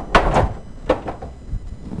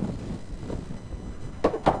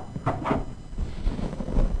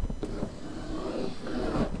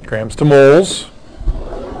 Grams to moles.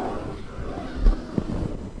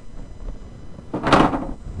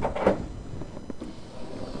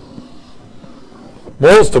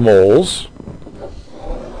 Moles to moles.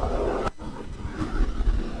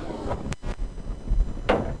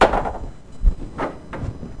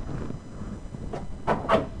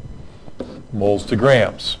 Moles to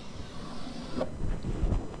grams.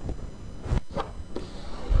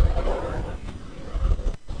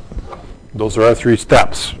 Those are our 3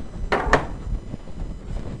 steps.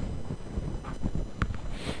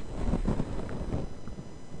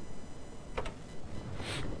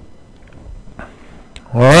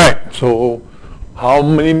 All right, so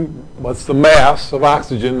what's the mass of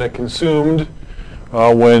oxygen that consumed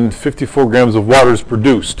when 54 grams of water is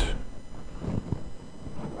produced?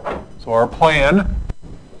 So our plan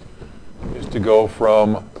is to go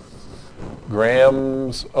from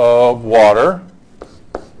grams of water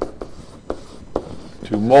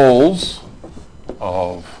to moles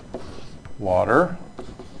of water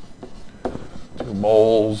to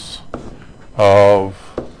moles of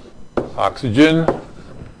oxygen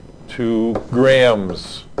to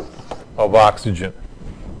grams of oxygen.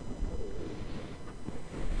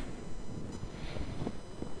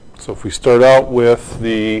 So if we start out with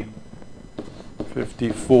the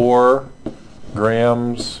 54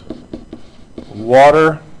 grams of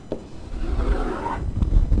water,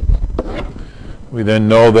 we then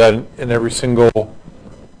know that in every single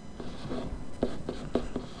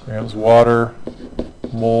grams water,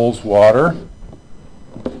 moles water,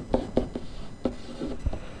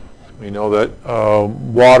 we know that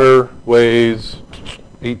water weighs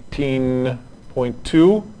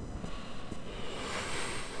 18.2.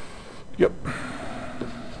 Yep,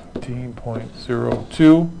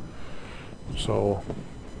 18.02. So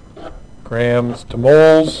grams to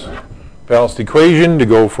moles. Balanced equation to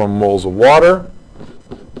go from moles of water.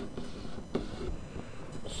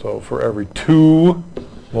 So for every 2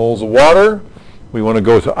 moles of water, we want to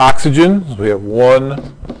go to oxygen. So we have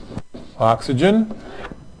 1 oxygen.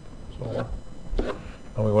 So,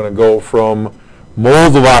 and we want to go from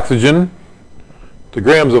moles of oxygen to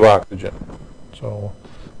grams of oxygen. So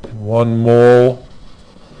in 1 mole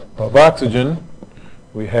of oxygen,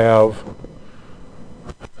 we have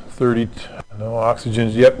 2.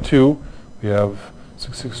 We have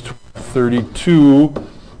 32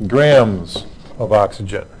 grams of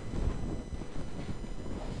oxygen.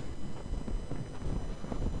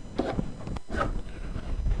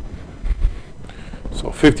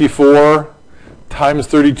 So 54 times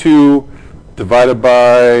 32 divided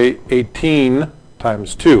by 18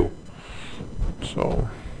 times 2. So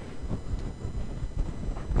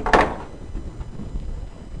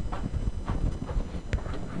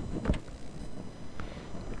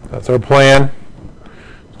that's our plan.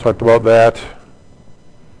 Talked about that.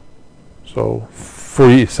 So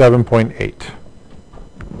 47.8.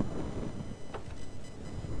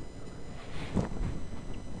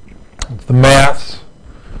 It's the mass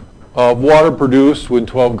of water produced when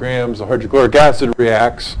 12 grams of hydrochloric acid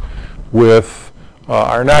reacts with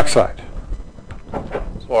iron oxide.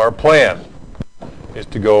 So our plan is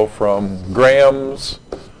to go from grams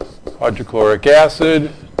hydrochloric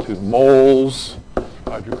acid to moles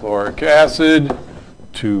hydrochloric acid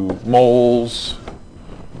to moles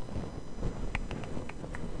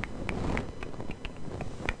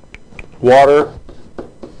water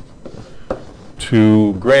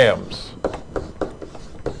to grams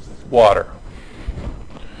water.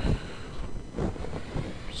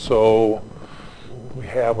 So we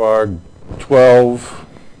have our 12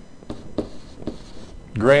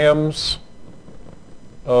 grams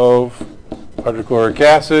of hydrochloric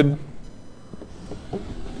acid.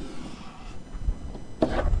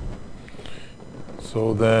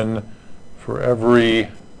 So then for every,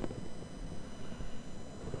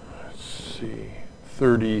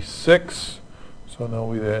 36, so now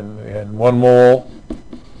we had 1 mole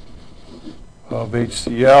of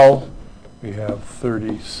HCl, we have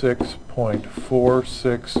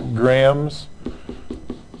 36.46 grams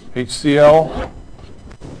HCl.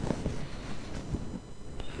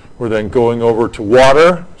 We're then going over to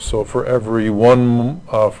water, so for every 1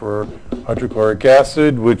 for hydrochloric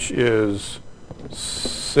acid, which is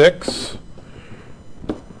 6,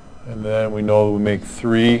 and then we know we make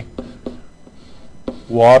 3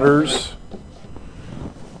 waters,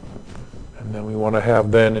 and then we want to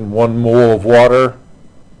have then in 1 mole of water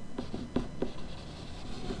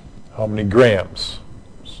how many grams.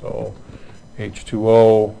 So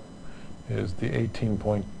H2O is the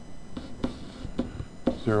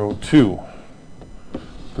 18.02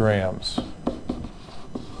 grams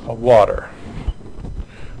of water.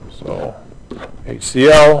 So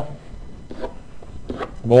HCl,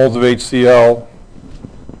 moles of HCl,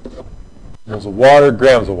 moles of water,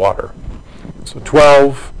 grams of water. So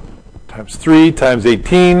 12 times 3 times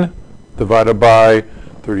 18 divided by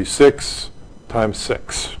 36 times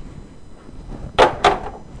 6.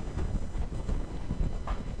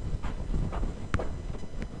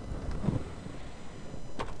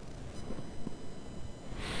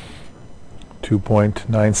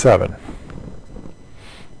 .97.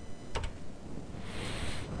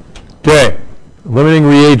 Okay, limiting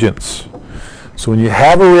reagents. So when you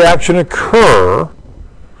have a reaction occur,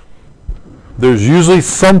 there's usually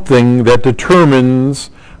something that determines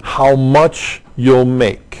how much you'll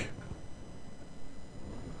make.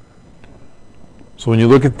 So when you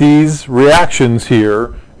look at these reactions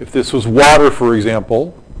here, if this was water, for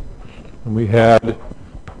example, and we had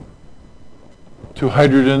 2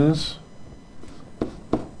 hydrogens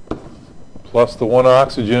plus the 1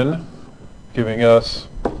 oxygen, giving us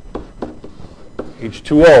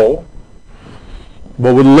H2O,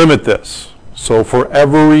 what would limit this? So for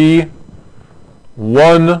every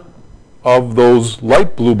 1 of those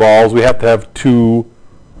light blue balls, we have to have 2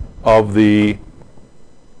 of the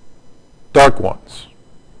dark ones.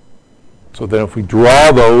 So then if we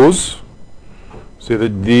draw those, say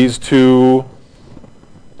that these 2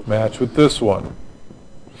 match with this one,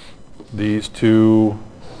 these 2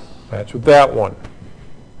 match with that one,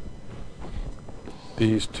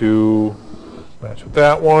 these 2 match with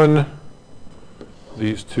that one,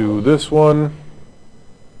 these 2 this one,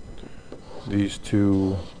 these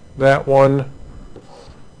 2 that one,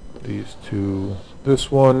 these 2 this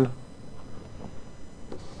one,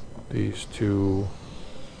 these 2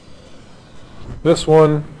 this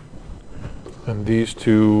one, and these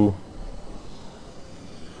 2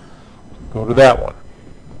 go to that one.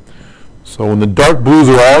 So when the dark blues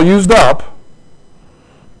are all used up,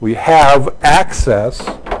 we have excess,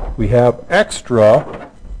 we have extra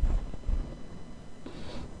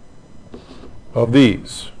of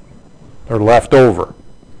these. They're left over.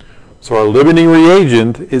 So our limiting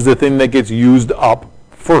reagent is the thing that gets used up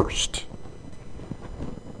first.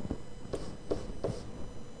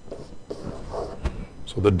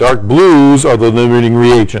 So the dark blues are the limiting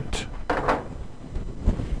reagent.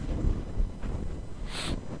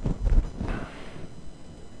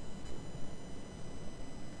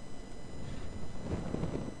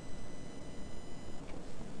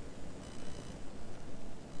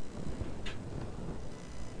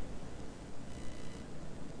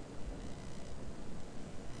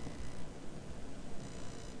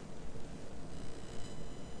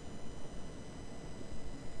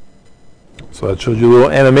 So that shows you a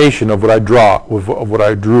little animation of what I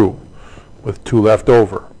drew with 2 left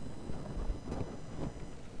over.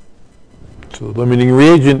 So the limiting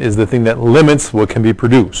reagent is the thing that limits what can be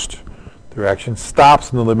produced. The reaction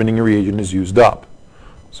stops and the limiting reagent is used up.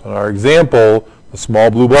 So in our example, the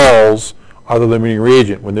small blue balls are the limiting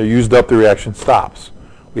reagent. When they're used up, the reaction stops.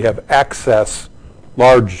 We have excess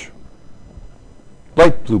large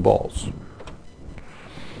light blue balls.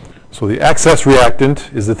 So the excess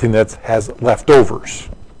reactant is the thing that has leftovers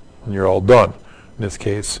when you're all done. In this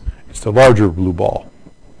case, it's the larger blue ball.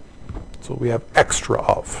 So we have extra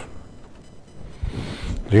of.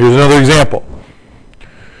 Here's another example.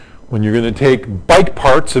 When you're going to take bike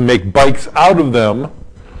parts and make bikes out of them,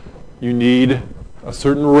 you need a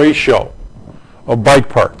certain ratio of bike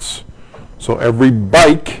parts. So every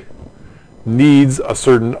bike needs a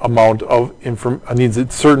certain amount of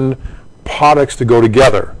certain products to go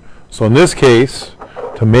together. So in this case,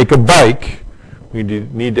 to make a bike, we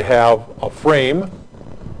need to have a frame,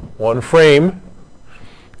 one frame.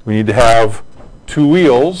 We need to have 2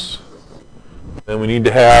 wheels. And we need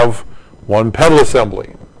to have 1 pedal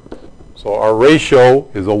assembly. So our ratio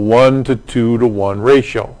is a 1 to 2 to 1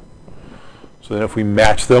 ratio. So then if we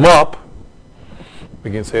match them up,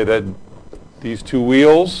 we can say that these 2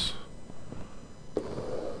 wheels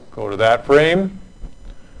go to that frame.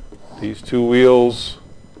 These 2 wheels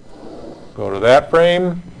go to that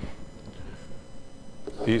frame.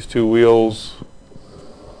 These 2 wheels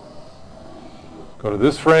go to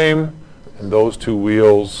this frame, and those 2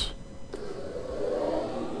 wheels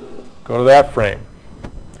go to that frame.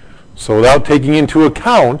 So without taking into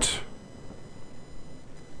account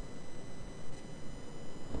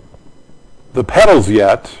the pedals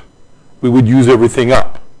yet, we would use everything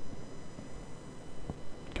up.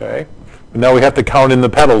 Okay? But now we have to count in the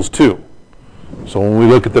pedals too. So when we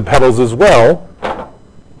look at the pedals as well,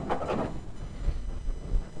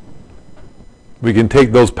 we can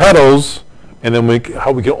take those pedals and then we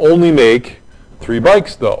can only make 3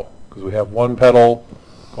 bikes though, because we have 1 pedal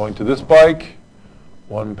going to this bike,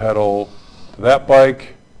 1 pedal to that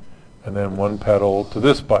bike, and then 1 pedal to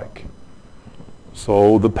this bike.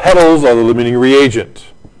 So the pedals are the limiting reagent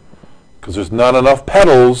because there's not enough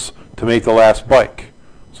pedals to make the last bike.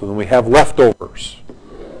 So then we have leftovers.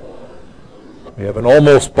 We have an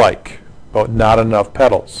almost bike, but not enough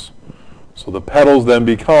pedals. So the pedals then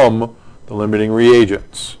become the limiting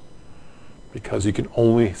reagents because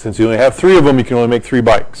since you only have 3 of them, you can only make 3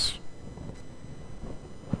 bikes.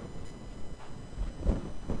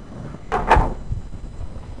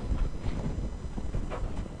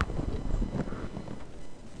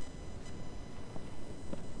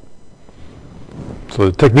 So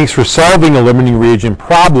the techniques for solving a limiting reagent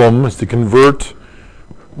problem is to convert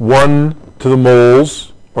 1 to the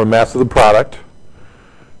moles or mass of the product,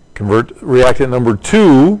 convert reactant number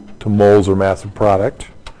 2 to moles or mass of product,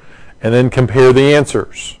 and then compare the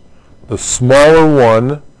answers. The smaller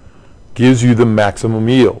one gives you the maximum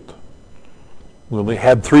yield. We only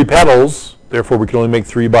had 3 pedals, therefore we can only make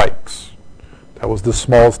 3 bikes. That was the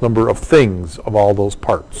smallest number of things of all those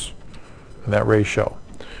parts in that ratio.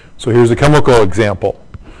 So here's a chemical example.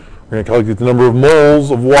 We're going to calculate the number of moles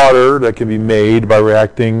of water that can be made by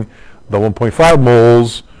reacting the 1.5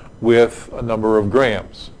 moles with a number of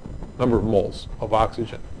moles of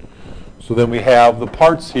oxygen. So then we have the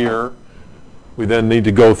parts here. We then need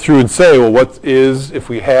to go through and say, well, if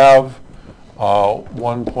we have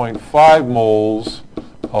 1.5 moles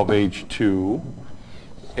of H2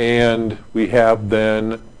 and we have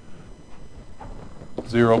then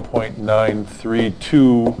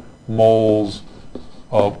 0.932 moles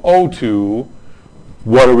of O2,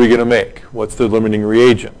 what are we going to make? What's the limiting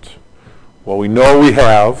reagent? Well, we know we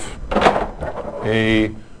have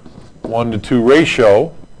a 1 to 2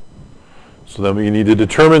 ratio, so then we need to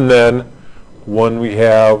determine then when we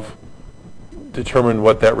have determine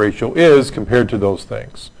what that ratio is compared to those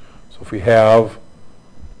things. So if we have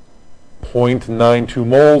 0.92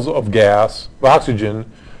 moles of gas, of oxygen,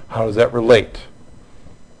 how does that relate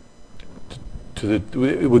to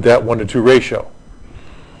with that 1 to 2 ratio?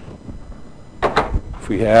 If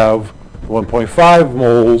we have 1.5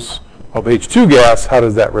 moles of H2 gas, how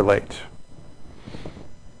does that relate?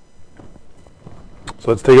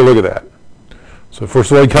 So let's take a look at that. So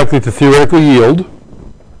first of all, you calculate the theoretical yield.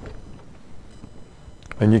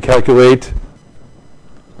 And you calculate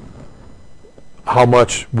how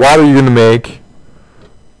much water you're going to make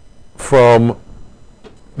from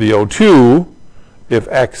the O2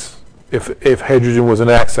 if hydrogen was in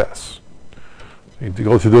excess. So you have to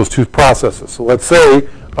go through those two processes. So let's say,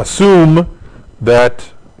 assume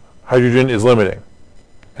that hydrogen is limiting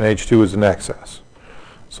and H2 is in excess.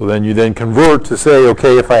 So then you then convert to say,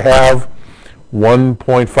 okay, if I have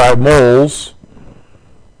 1.5 moles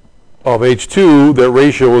of H2, that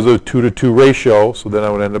ratio is a 2 to 2 ratio, so then I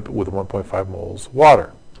would end up with 1.5 moles of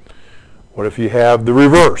water. What if you have the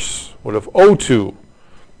reverse? What if O2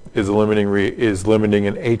 is limiting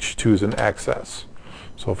and H2 is in excess?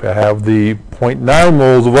 So if I have the 0.9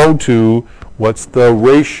 moles of O2, what's the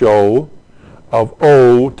ratio of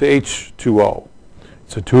O to H2O?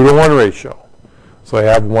 It's a 2 to 1 ratio. So I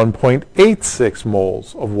have 1.86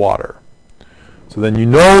 moles of water. So then you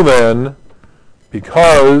know then,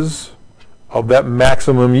 because of that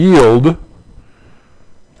maximum yield,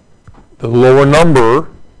 the lower number,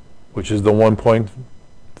 which is the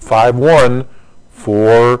 1.51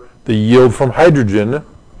 for the yield from hydrogen,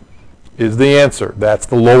 is the answer. That's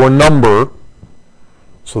the lower number,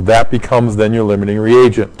 so that becomes then your limiting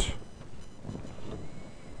reagent.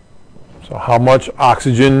 So how much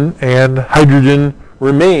oxygen and hydrogen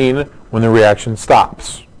remain when the reaction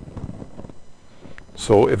stops?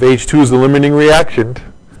 So if H2 is the limiting reactant,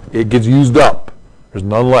 it gets used up. There's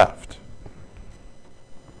none left.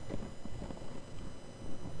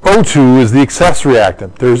 O2 is the excess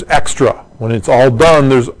reactant. There's extra. When it's all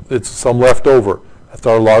done, it's some left over. That's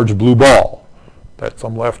our large blue ball. That's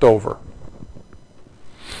some left over.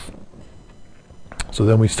 So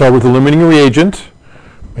then we start with the limiting reagent.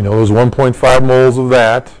 We know there's 1.5 moles of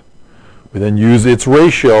that. We then use its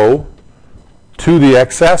ratio to the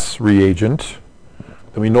excess reagent.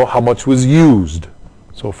 Then we know how much was used.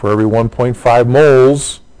 So for every 1.5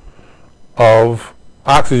 moles of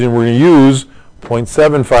oxygen, we're going to use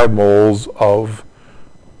 0.75 moles of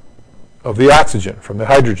the oxygen from the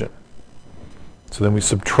hydrogen. So then we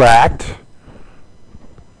subtract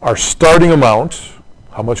our starting amount,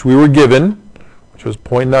 how much we were given, which was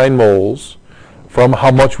 0.9 moles, from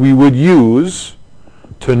how much we would use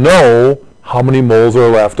to know how many moles are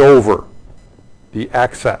left over, the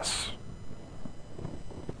excess.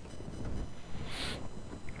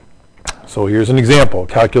 So here's an example.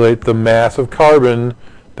 Calculate the mass of carbon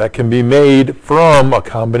that can be made from a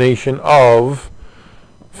combination of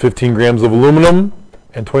 15 grams of aluminum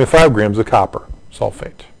and 25 grams of copper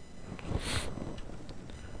sulfate.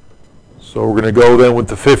 So we're going to go then with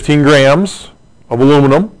the 15 grams of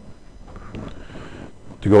aluminum,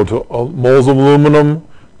 to go to moles of aluminum,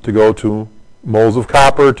 to go to moles of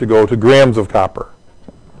copper, to go to grams of copper.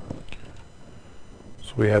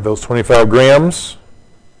 So we have those 25 grams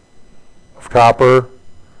of copper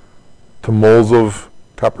to moles of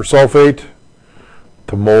copper sulfate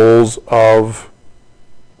to moles of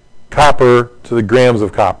copper to the grams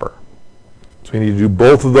of copper. So we need to do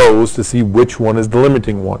both of those to see which one is the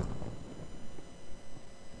limiting one.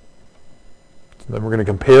 So then we're going to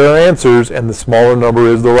compare our answers, and the smaller number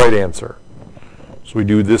is the right answer. So we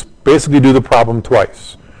do this, basically do the problem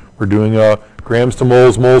twice. We're doing a grams to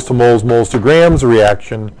moles, moles to moles, moles to grams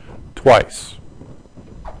reaction twice.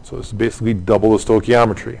 So this is basically double the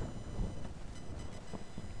stoichiometry.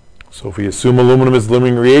 So if we assume aluminum is the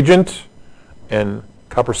limiting reagent and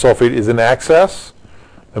copper sulfate is in excess,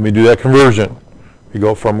 then we do that conversion. We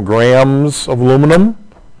go from grams of aluminum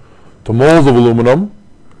to moles of aluminum.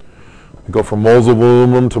 We go from moles of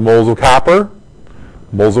aluminum to moles of copper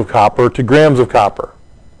to grams of copper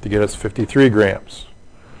to get us 53 grams.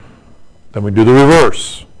 Then we do the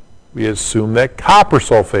reverse. We assume that copper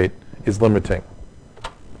sulfate is limiting.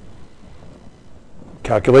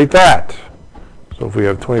 Calculate that. So if we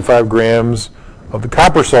have 25 grams of the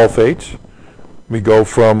copper sulfate, we go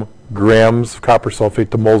from grams of copper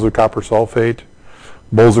sulfate to moles of copper sulfate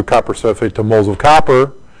to moles of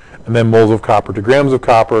copper, and then moles of copper to grams of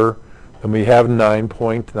copper, then we have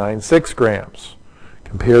 9.96 grams.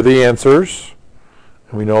 Compare the answers,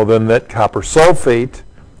 and we know then that copper sulfate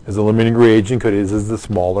is the limiting reagent because it is the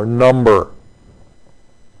smaller number.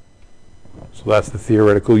 So that's the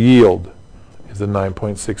theoretical yield, is the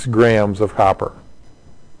 9.6 grams of copper.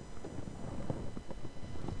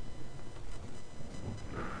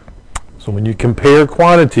 So when you compare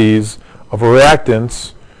quantities of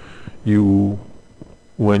reactants,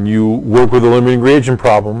 when you work with a limiting reagent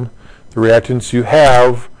problem, the reactants you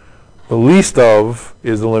have the least of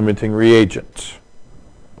is the limiting reagent.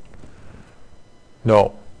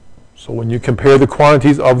 No. So when you compare the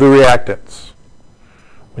quantities of the reactants,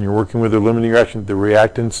 when you're working with a limiting reaction, the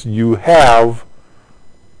reactants you have,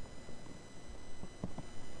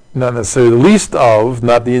 not necessarily the least of,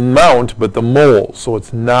 not the amount, but the moles. So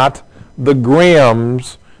it's not the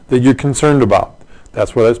grams that you're concerned about.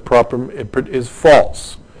 That's why that's proper, it is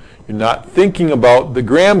false. You're not thinking about the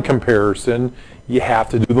gram comparison, you have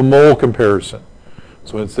to do the mole comparison.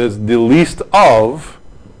 So it says the least of,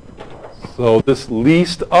 so this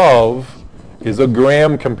least of is a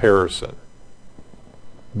gram comparison.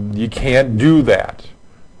 You can't do that.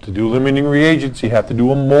 To do limiting reagents, you have to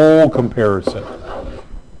do a mole comparison.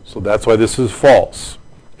 So that's why this is false.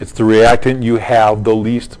 It's the reactant you have the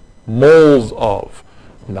least moles of,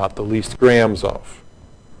 not the least grams of.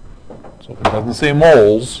 So if it doesn't say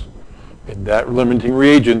moles in that limiting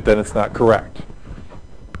reagent, then it's not correct.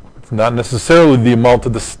 It's not necessarily the amount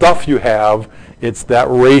of the stuff you have, it's that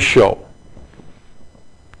ratio.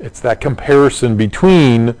 It's that comparison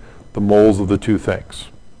between the moles of the two things.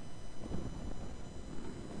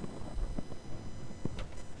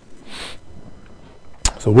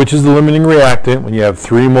 So which is the limiting reactant when you have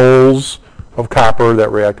 3 moles of copper that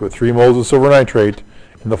react with 3 moles of silver nitrate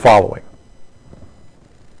in the following?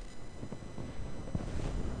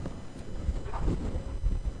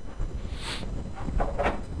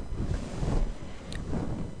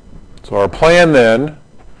 So our plan then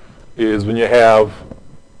is when you have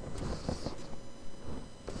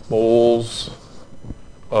moles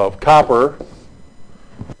of copper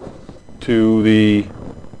to the,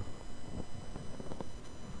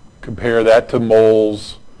 compare that to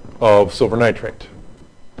moles of silver nitrate.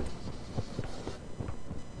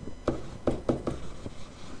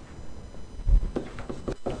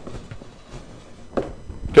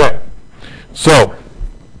 Okay, so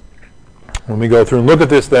when we go through and look at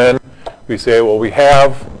this then, we say, well,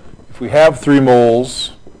 if we have 3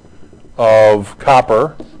 moles of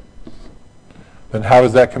copper, then how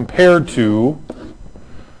does that compare to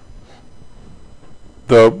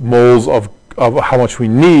the moles of how much we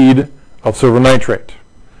need of silver nitrate?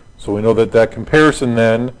 So we know that that comparison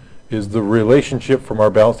then is the relationship from our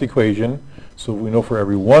balanced equation. So we know for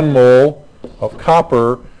every 1 mole of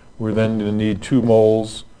copper, we're then going to need 2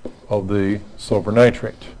 moles of the silver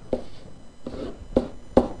nitrate.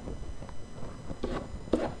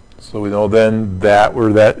 So we know then that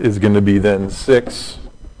where that is going to be then 6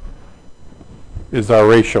 is our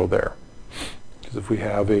ratio there. Because if we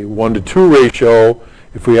have a 1 to 2 ratio,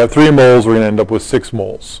 if we have 3 moles, we're going to end up with 6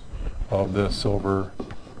 moles of the silver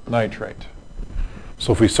nitrate.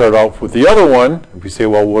 So if we start off with the other one, if we say,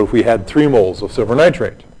 well, what if we had 3 moles of silver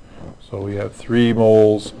nitrate? So we have 3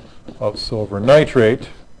 moles of silver nitrate.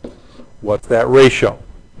 What's that ratio?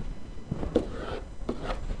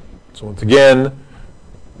 So once again,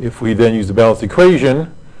 if we then use the balanced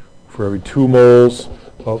equation, for every 2 moles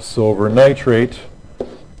of silver nitrate,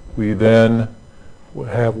 we then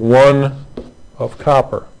have 1 of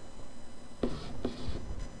copper.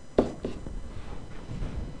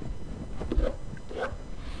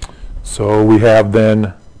 So we have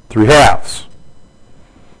then 3/2,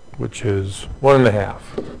 which is 1.5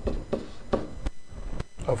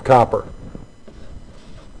 of copper.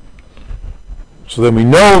 So then we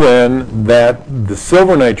know then that the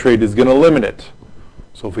silver nitrate is going to limit it.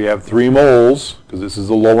 So if we have 3 moles, because this is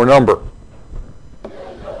a lower number,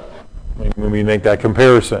 when we make that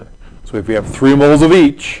comparison. So if we have 3 moles of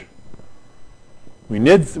each, we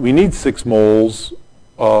need 6 moles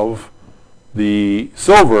of the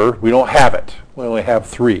silver. We don't have it. We only have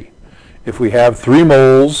 3. If we have 3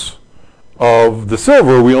 moles of the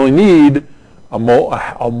silver, we only need a mole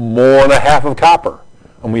and a half of copper.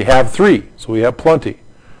 And we have 3, so we have plenty.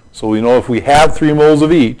 So we know if we have 3 moles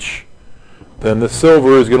of each, then the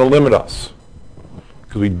silver is going to limit us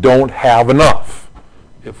because we don't have enough.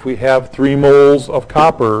 If we have 3 moles of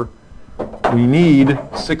copper, we need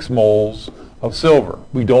 6 moles of silver.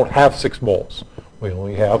 We don't have 6 moles. We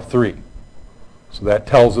only have 3. So that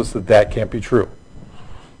tells us that that can't be true.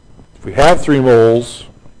 If we have 3 moles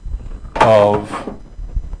of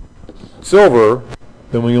silver,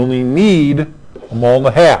 then we only need a mole and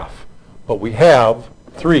a half, but we have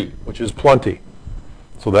 3, which is plenty.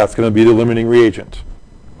 So that's going to be the limiting reagent.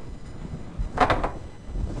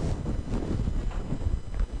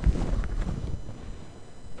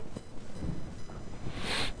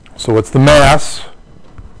 So what's the mass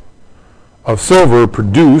of silver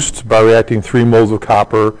produced by reacting 3 moles of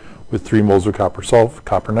copper with 3 moles of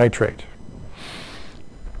copper nitrate?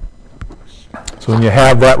 So when you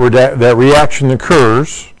have that reaction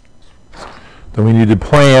occurs, then we need to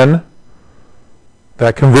plan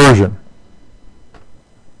that conversion.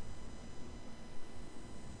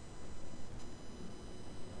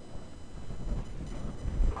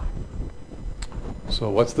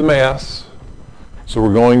 So what's the mass? So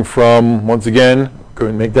we're going from, once again,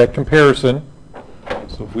 going to make that comparison.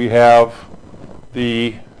 So if we have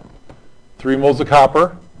the 3 moles of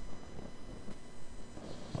copper,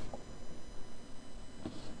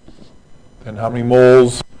 then how many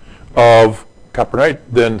moles of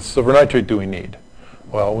then silver nitrate do we need?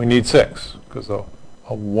 Well, we need 6, because a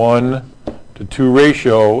 1 to 2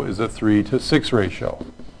 ratio is a 3 to 6 ratio.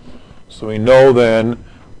 So we know then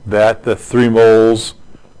that the 3 moles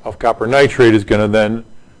of copper nitrate is going to then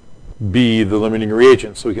be the limiting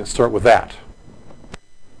reagent. So we can start with that.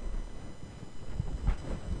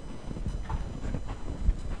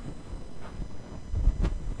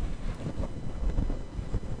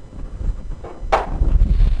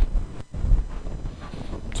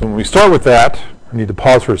 So when we start with that, I need to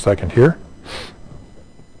pause for a second here.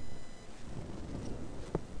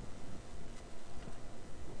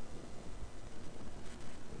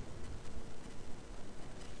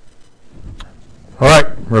 All right,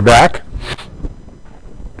 we're back.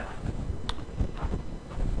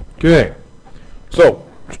 Okay, so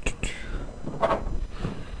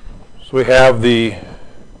we have the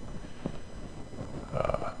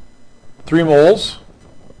 3 moles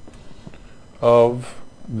of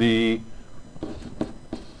the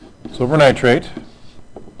silver nitrate.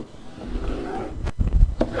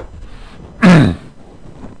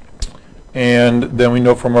 And then we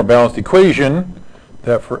know from our balanced equation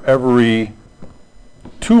that for every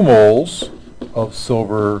 2 moles of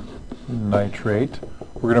silver nitrate,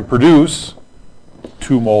 we're going to produce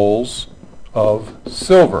 2 moles of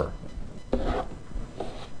silver.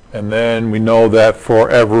 And then we know that for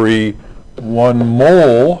every 1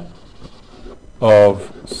 mole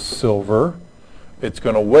of silver, it's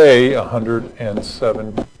going to weigh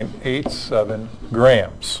 107.87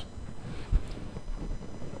 grams.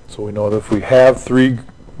 So we know that if we have 3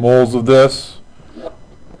 moles of this,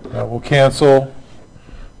 that will cancel.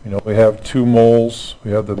 You know, we have 2 moles.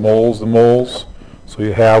 We have the moles. So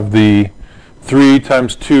you have the 3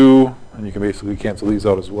 times 2, and you can basically cancel these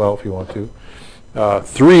out as well if you want to.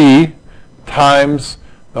 3 times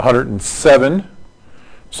the 107,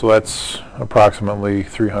 so that's approximately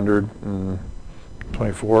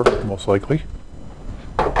 324, most likely.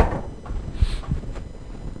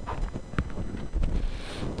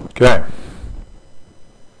 Okay.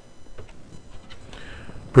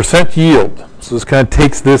 Percent yield. So this kind of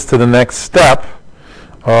takes this to the next step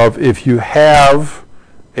of if you have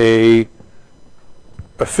a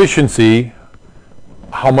efficiency,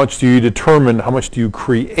 how much do you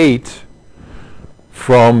create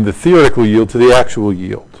from the theoretical yield to the actual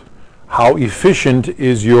yield? How efficient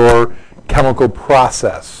is your chemical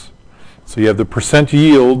process? So you have the percent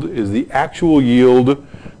yield is the actual yield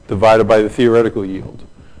divided by the theoretical yield.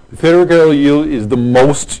 The theoretical yield is the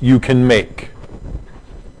most you can make.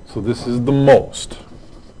 So this is the most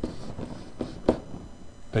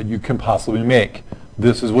that you can possibly make.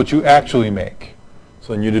 This is what you actually make.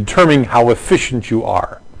 So then you're determining how efficient you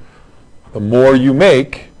are. The more you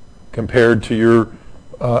make compared to your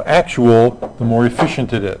actual, the more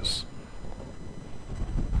efficient it is.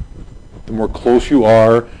 The more close you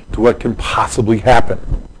are to what can possibly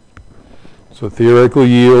happen. So theoretical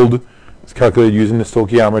yield is calculated using the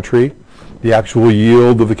stoichiometry. The actual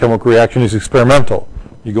yield of the chemical reaction is experimental.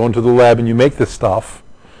 You go into the lab and you make this stuff,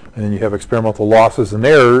 and then you have experimental losses and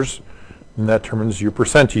errors, and that determines your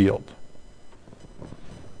percent yield.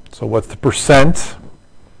 So what's the percent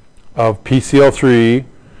of PCl3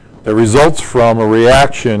 that results from a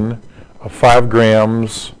reaction of 5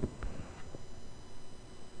 grams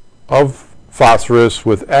of phosphorus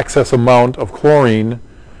with excess amount of chlorine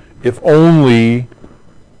if only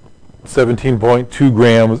 17.2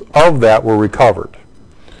 grams of that were recovered?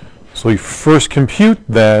 So you first compute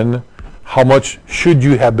then how much should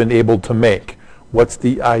you have been able to make? What's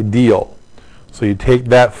the ideal? So you take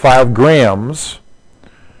that 5 grams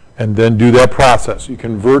and then do that process. You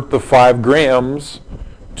convert the 5 grams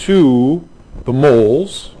to the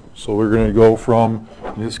moles. So we're going to go from,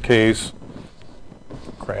 in this case,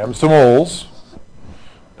 grams to moles.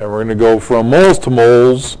 Then we're going to go from moles to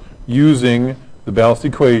moles using the balanced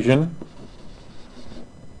equation.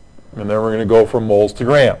 And then we're going to go from moles to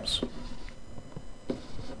grams.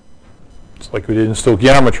 So like we did in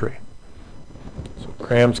stoichiometry. So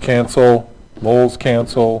grams cancel, moles of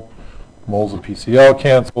PCl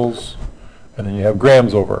cancels, and then you have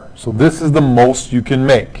grams over. So this is the most you can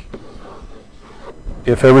make.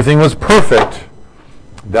 If everything was perfect,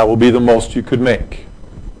 that will be the most you could make.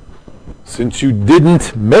 Since you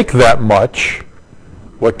didn't make that much,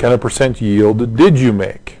 what kind of percent yield did you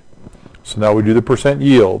make? So now we do the percent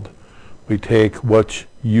yield. We take what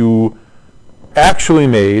you actually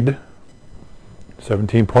made,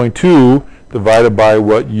 17.2, divided by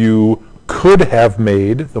what you could have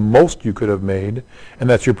made, the most you could have made, and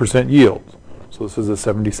that's your percent yield. So this is a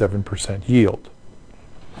 77% yield.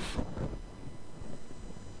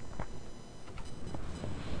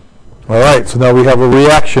 All right, so now we have a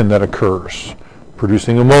reaction that occurs,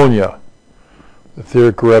 producing ammonia. The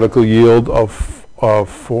theoretical yield of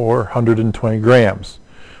 420 grams.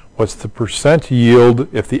 What's the percent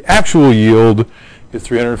yield if the actual yield is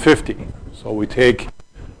 350? So we take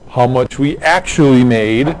how much we actually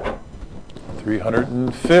made,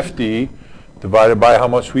 350, divided by how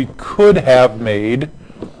much we could have made,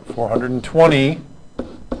 420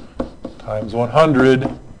 times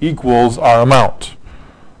 100 equals our amount.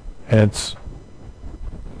 And it's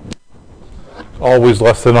always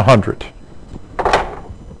less than 100.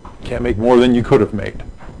 Can't make more than you could have made.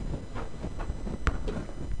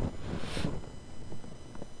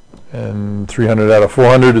 And 300 out of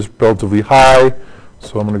 400 is relatively high,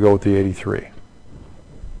 so I'm going to go with the 83.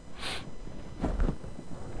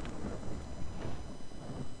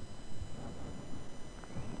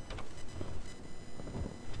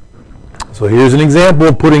 So here's an example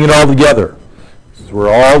of putting it all together. This is where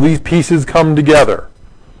all these pieces come together.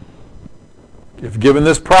 If given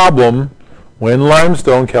this problem, when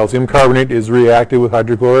limestone calcium carbonate is reacted with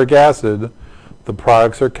hydrochloric acid, the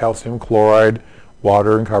products are calcium chloride,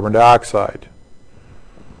 water, and carbon dioxide.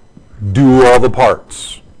 Do all the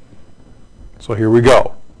parts. So here we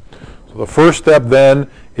go. So the first step then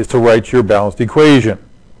is to write your balanced equation.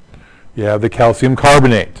 You have the calcium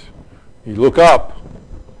carbonate. You look up.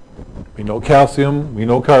 We know calcium, we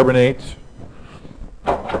know carbonate.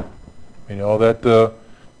 We know that the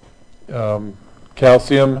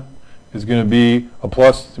calcium is going to be a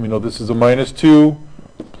plus. We know this is a -2,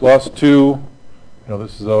 +2. We know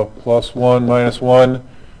this is a +1, -1.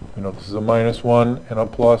 We know this is a -1 and a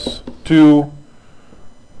 +2.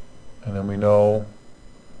 And then we know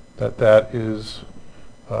that that is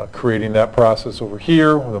creating that process over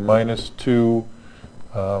here with a -2.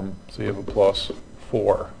 So you have a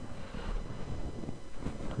 +4.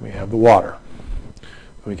 And we have the water.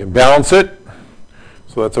 We can balance it.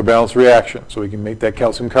 So that's our balanced reaction. So we can make that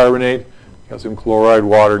calcium carbonate, calcium chloride,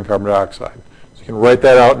 water, and carbon dioxide. So you can write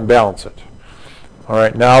that out and balance it. All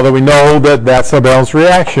right, now that we know that that's a balanced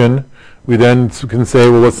reaction, we then can say,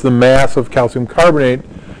 well, what's the mass of calcium carbonate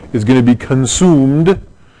is going to be consumed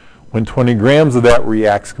when 20 grams of that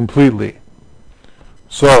reacts completely.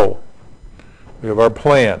 So we have our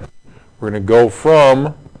plan. We're going to go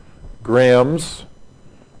from grams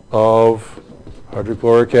of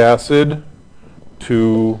hydrochloric acid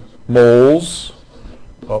to moles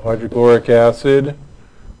of hydrochloric acid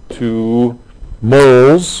to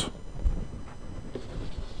moles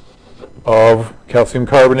of calcium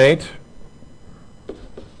carbonate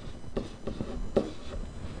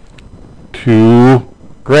to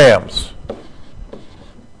grams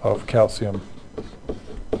of calcium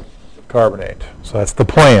carbonate. So that's the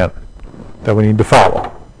plan that we need to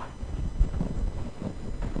follow.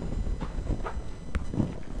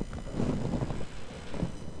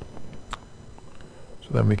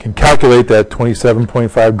 Then we can calculate that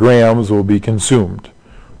 27.5 grams will be consumed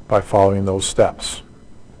by following those steps.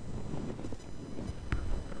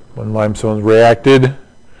 When limestone is reacted,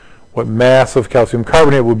 what mass of calcium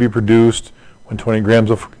carbonate will be produced when 20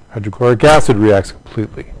 grams of hydrochloric acid reacts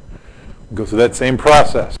completely? We go through that same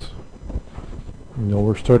process. You know,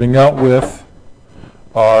 we're starting out with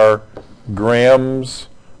our grams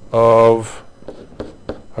of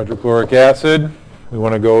hydrochloric acid. We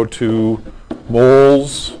want to go to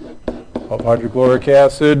moles of hydrochloric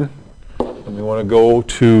acid, and we want to go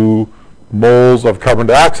to moles of carbon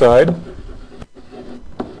dioxide,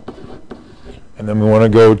 and then we want to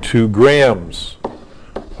go to grams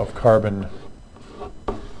of carbon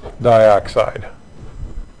dioxide.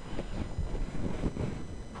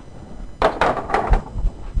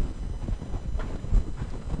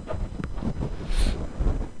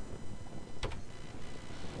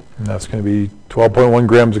 And that's going to be 12.1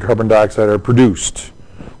 grams of carbon dioxide are produced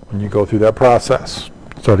when you go through that process,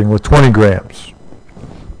 starting with 20 grams.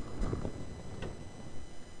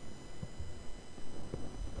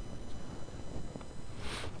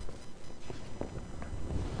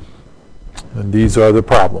 And these are the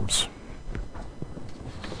problems.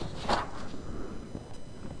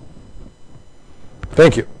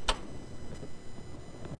 Thank you.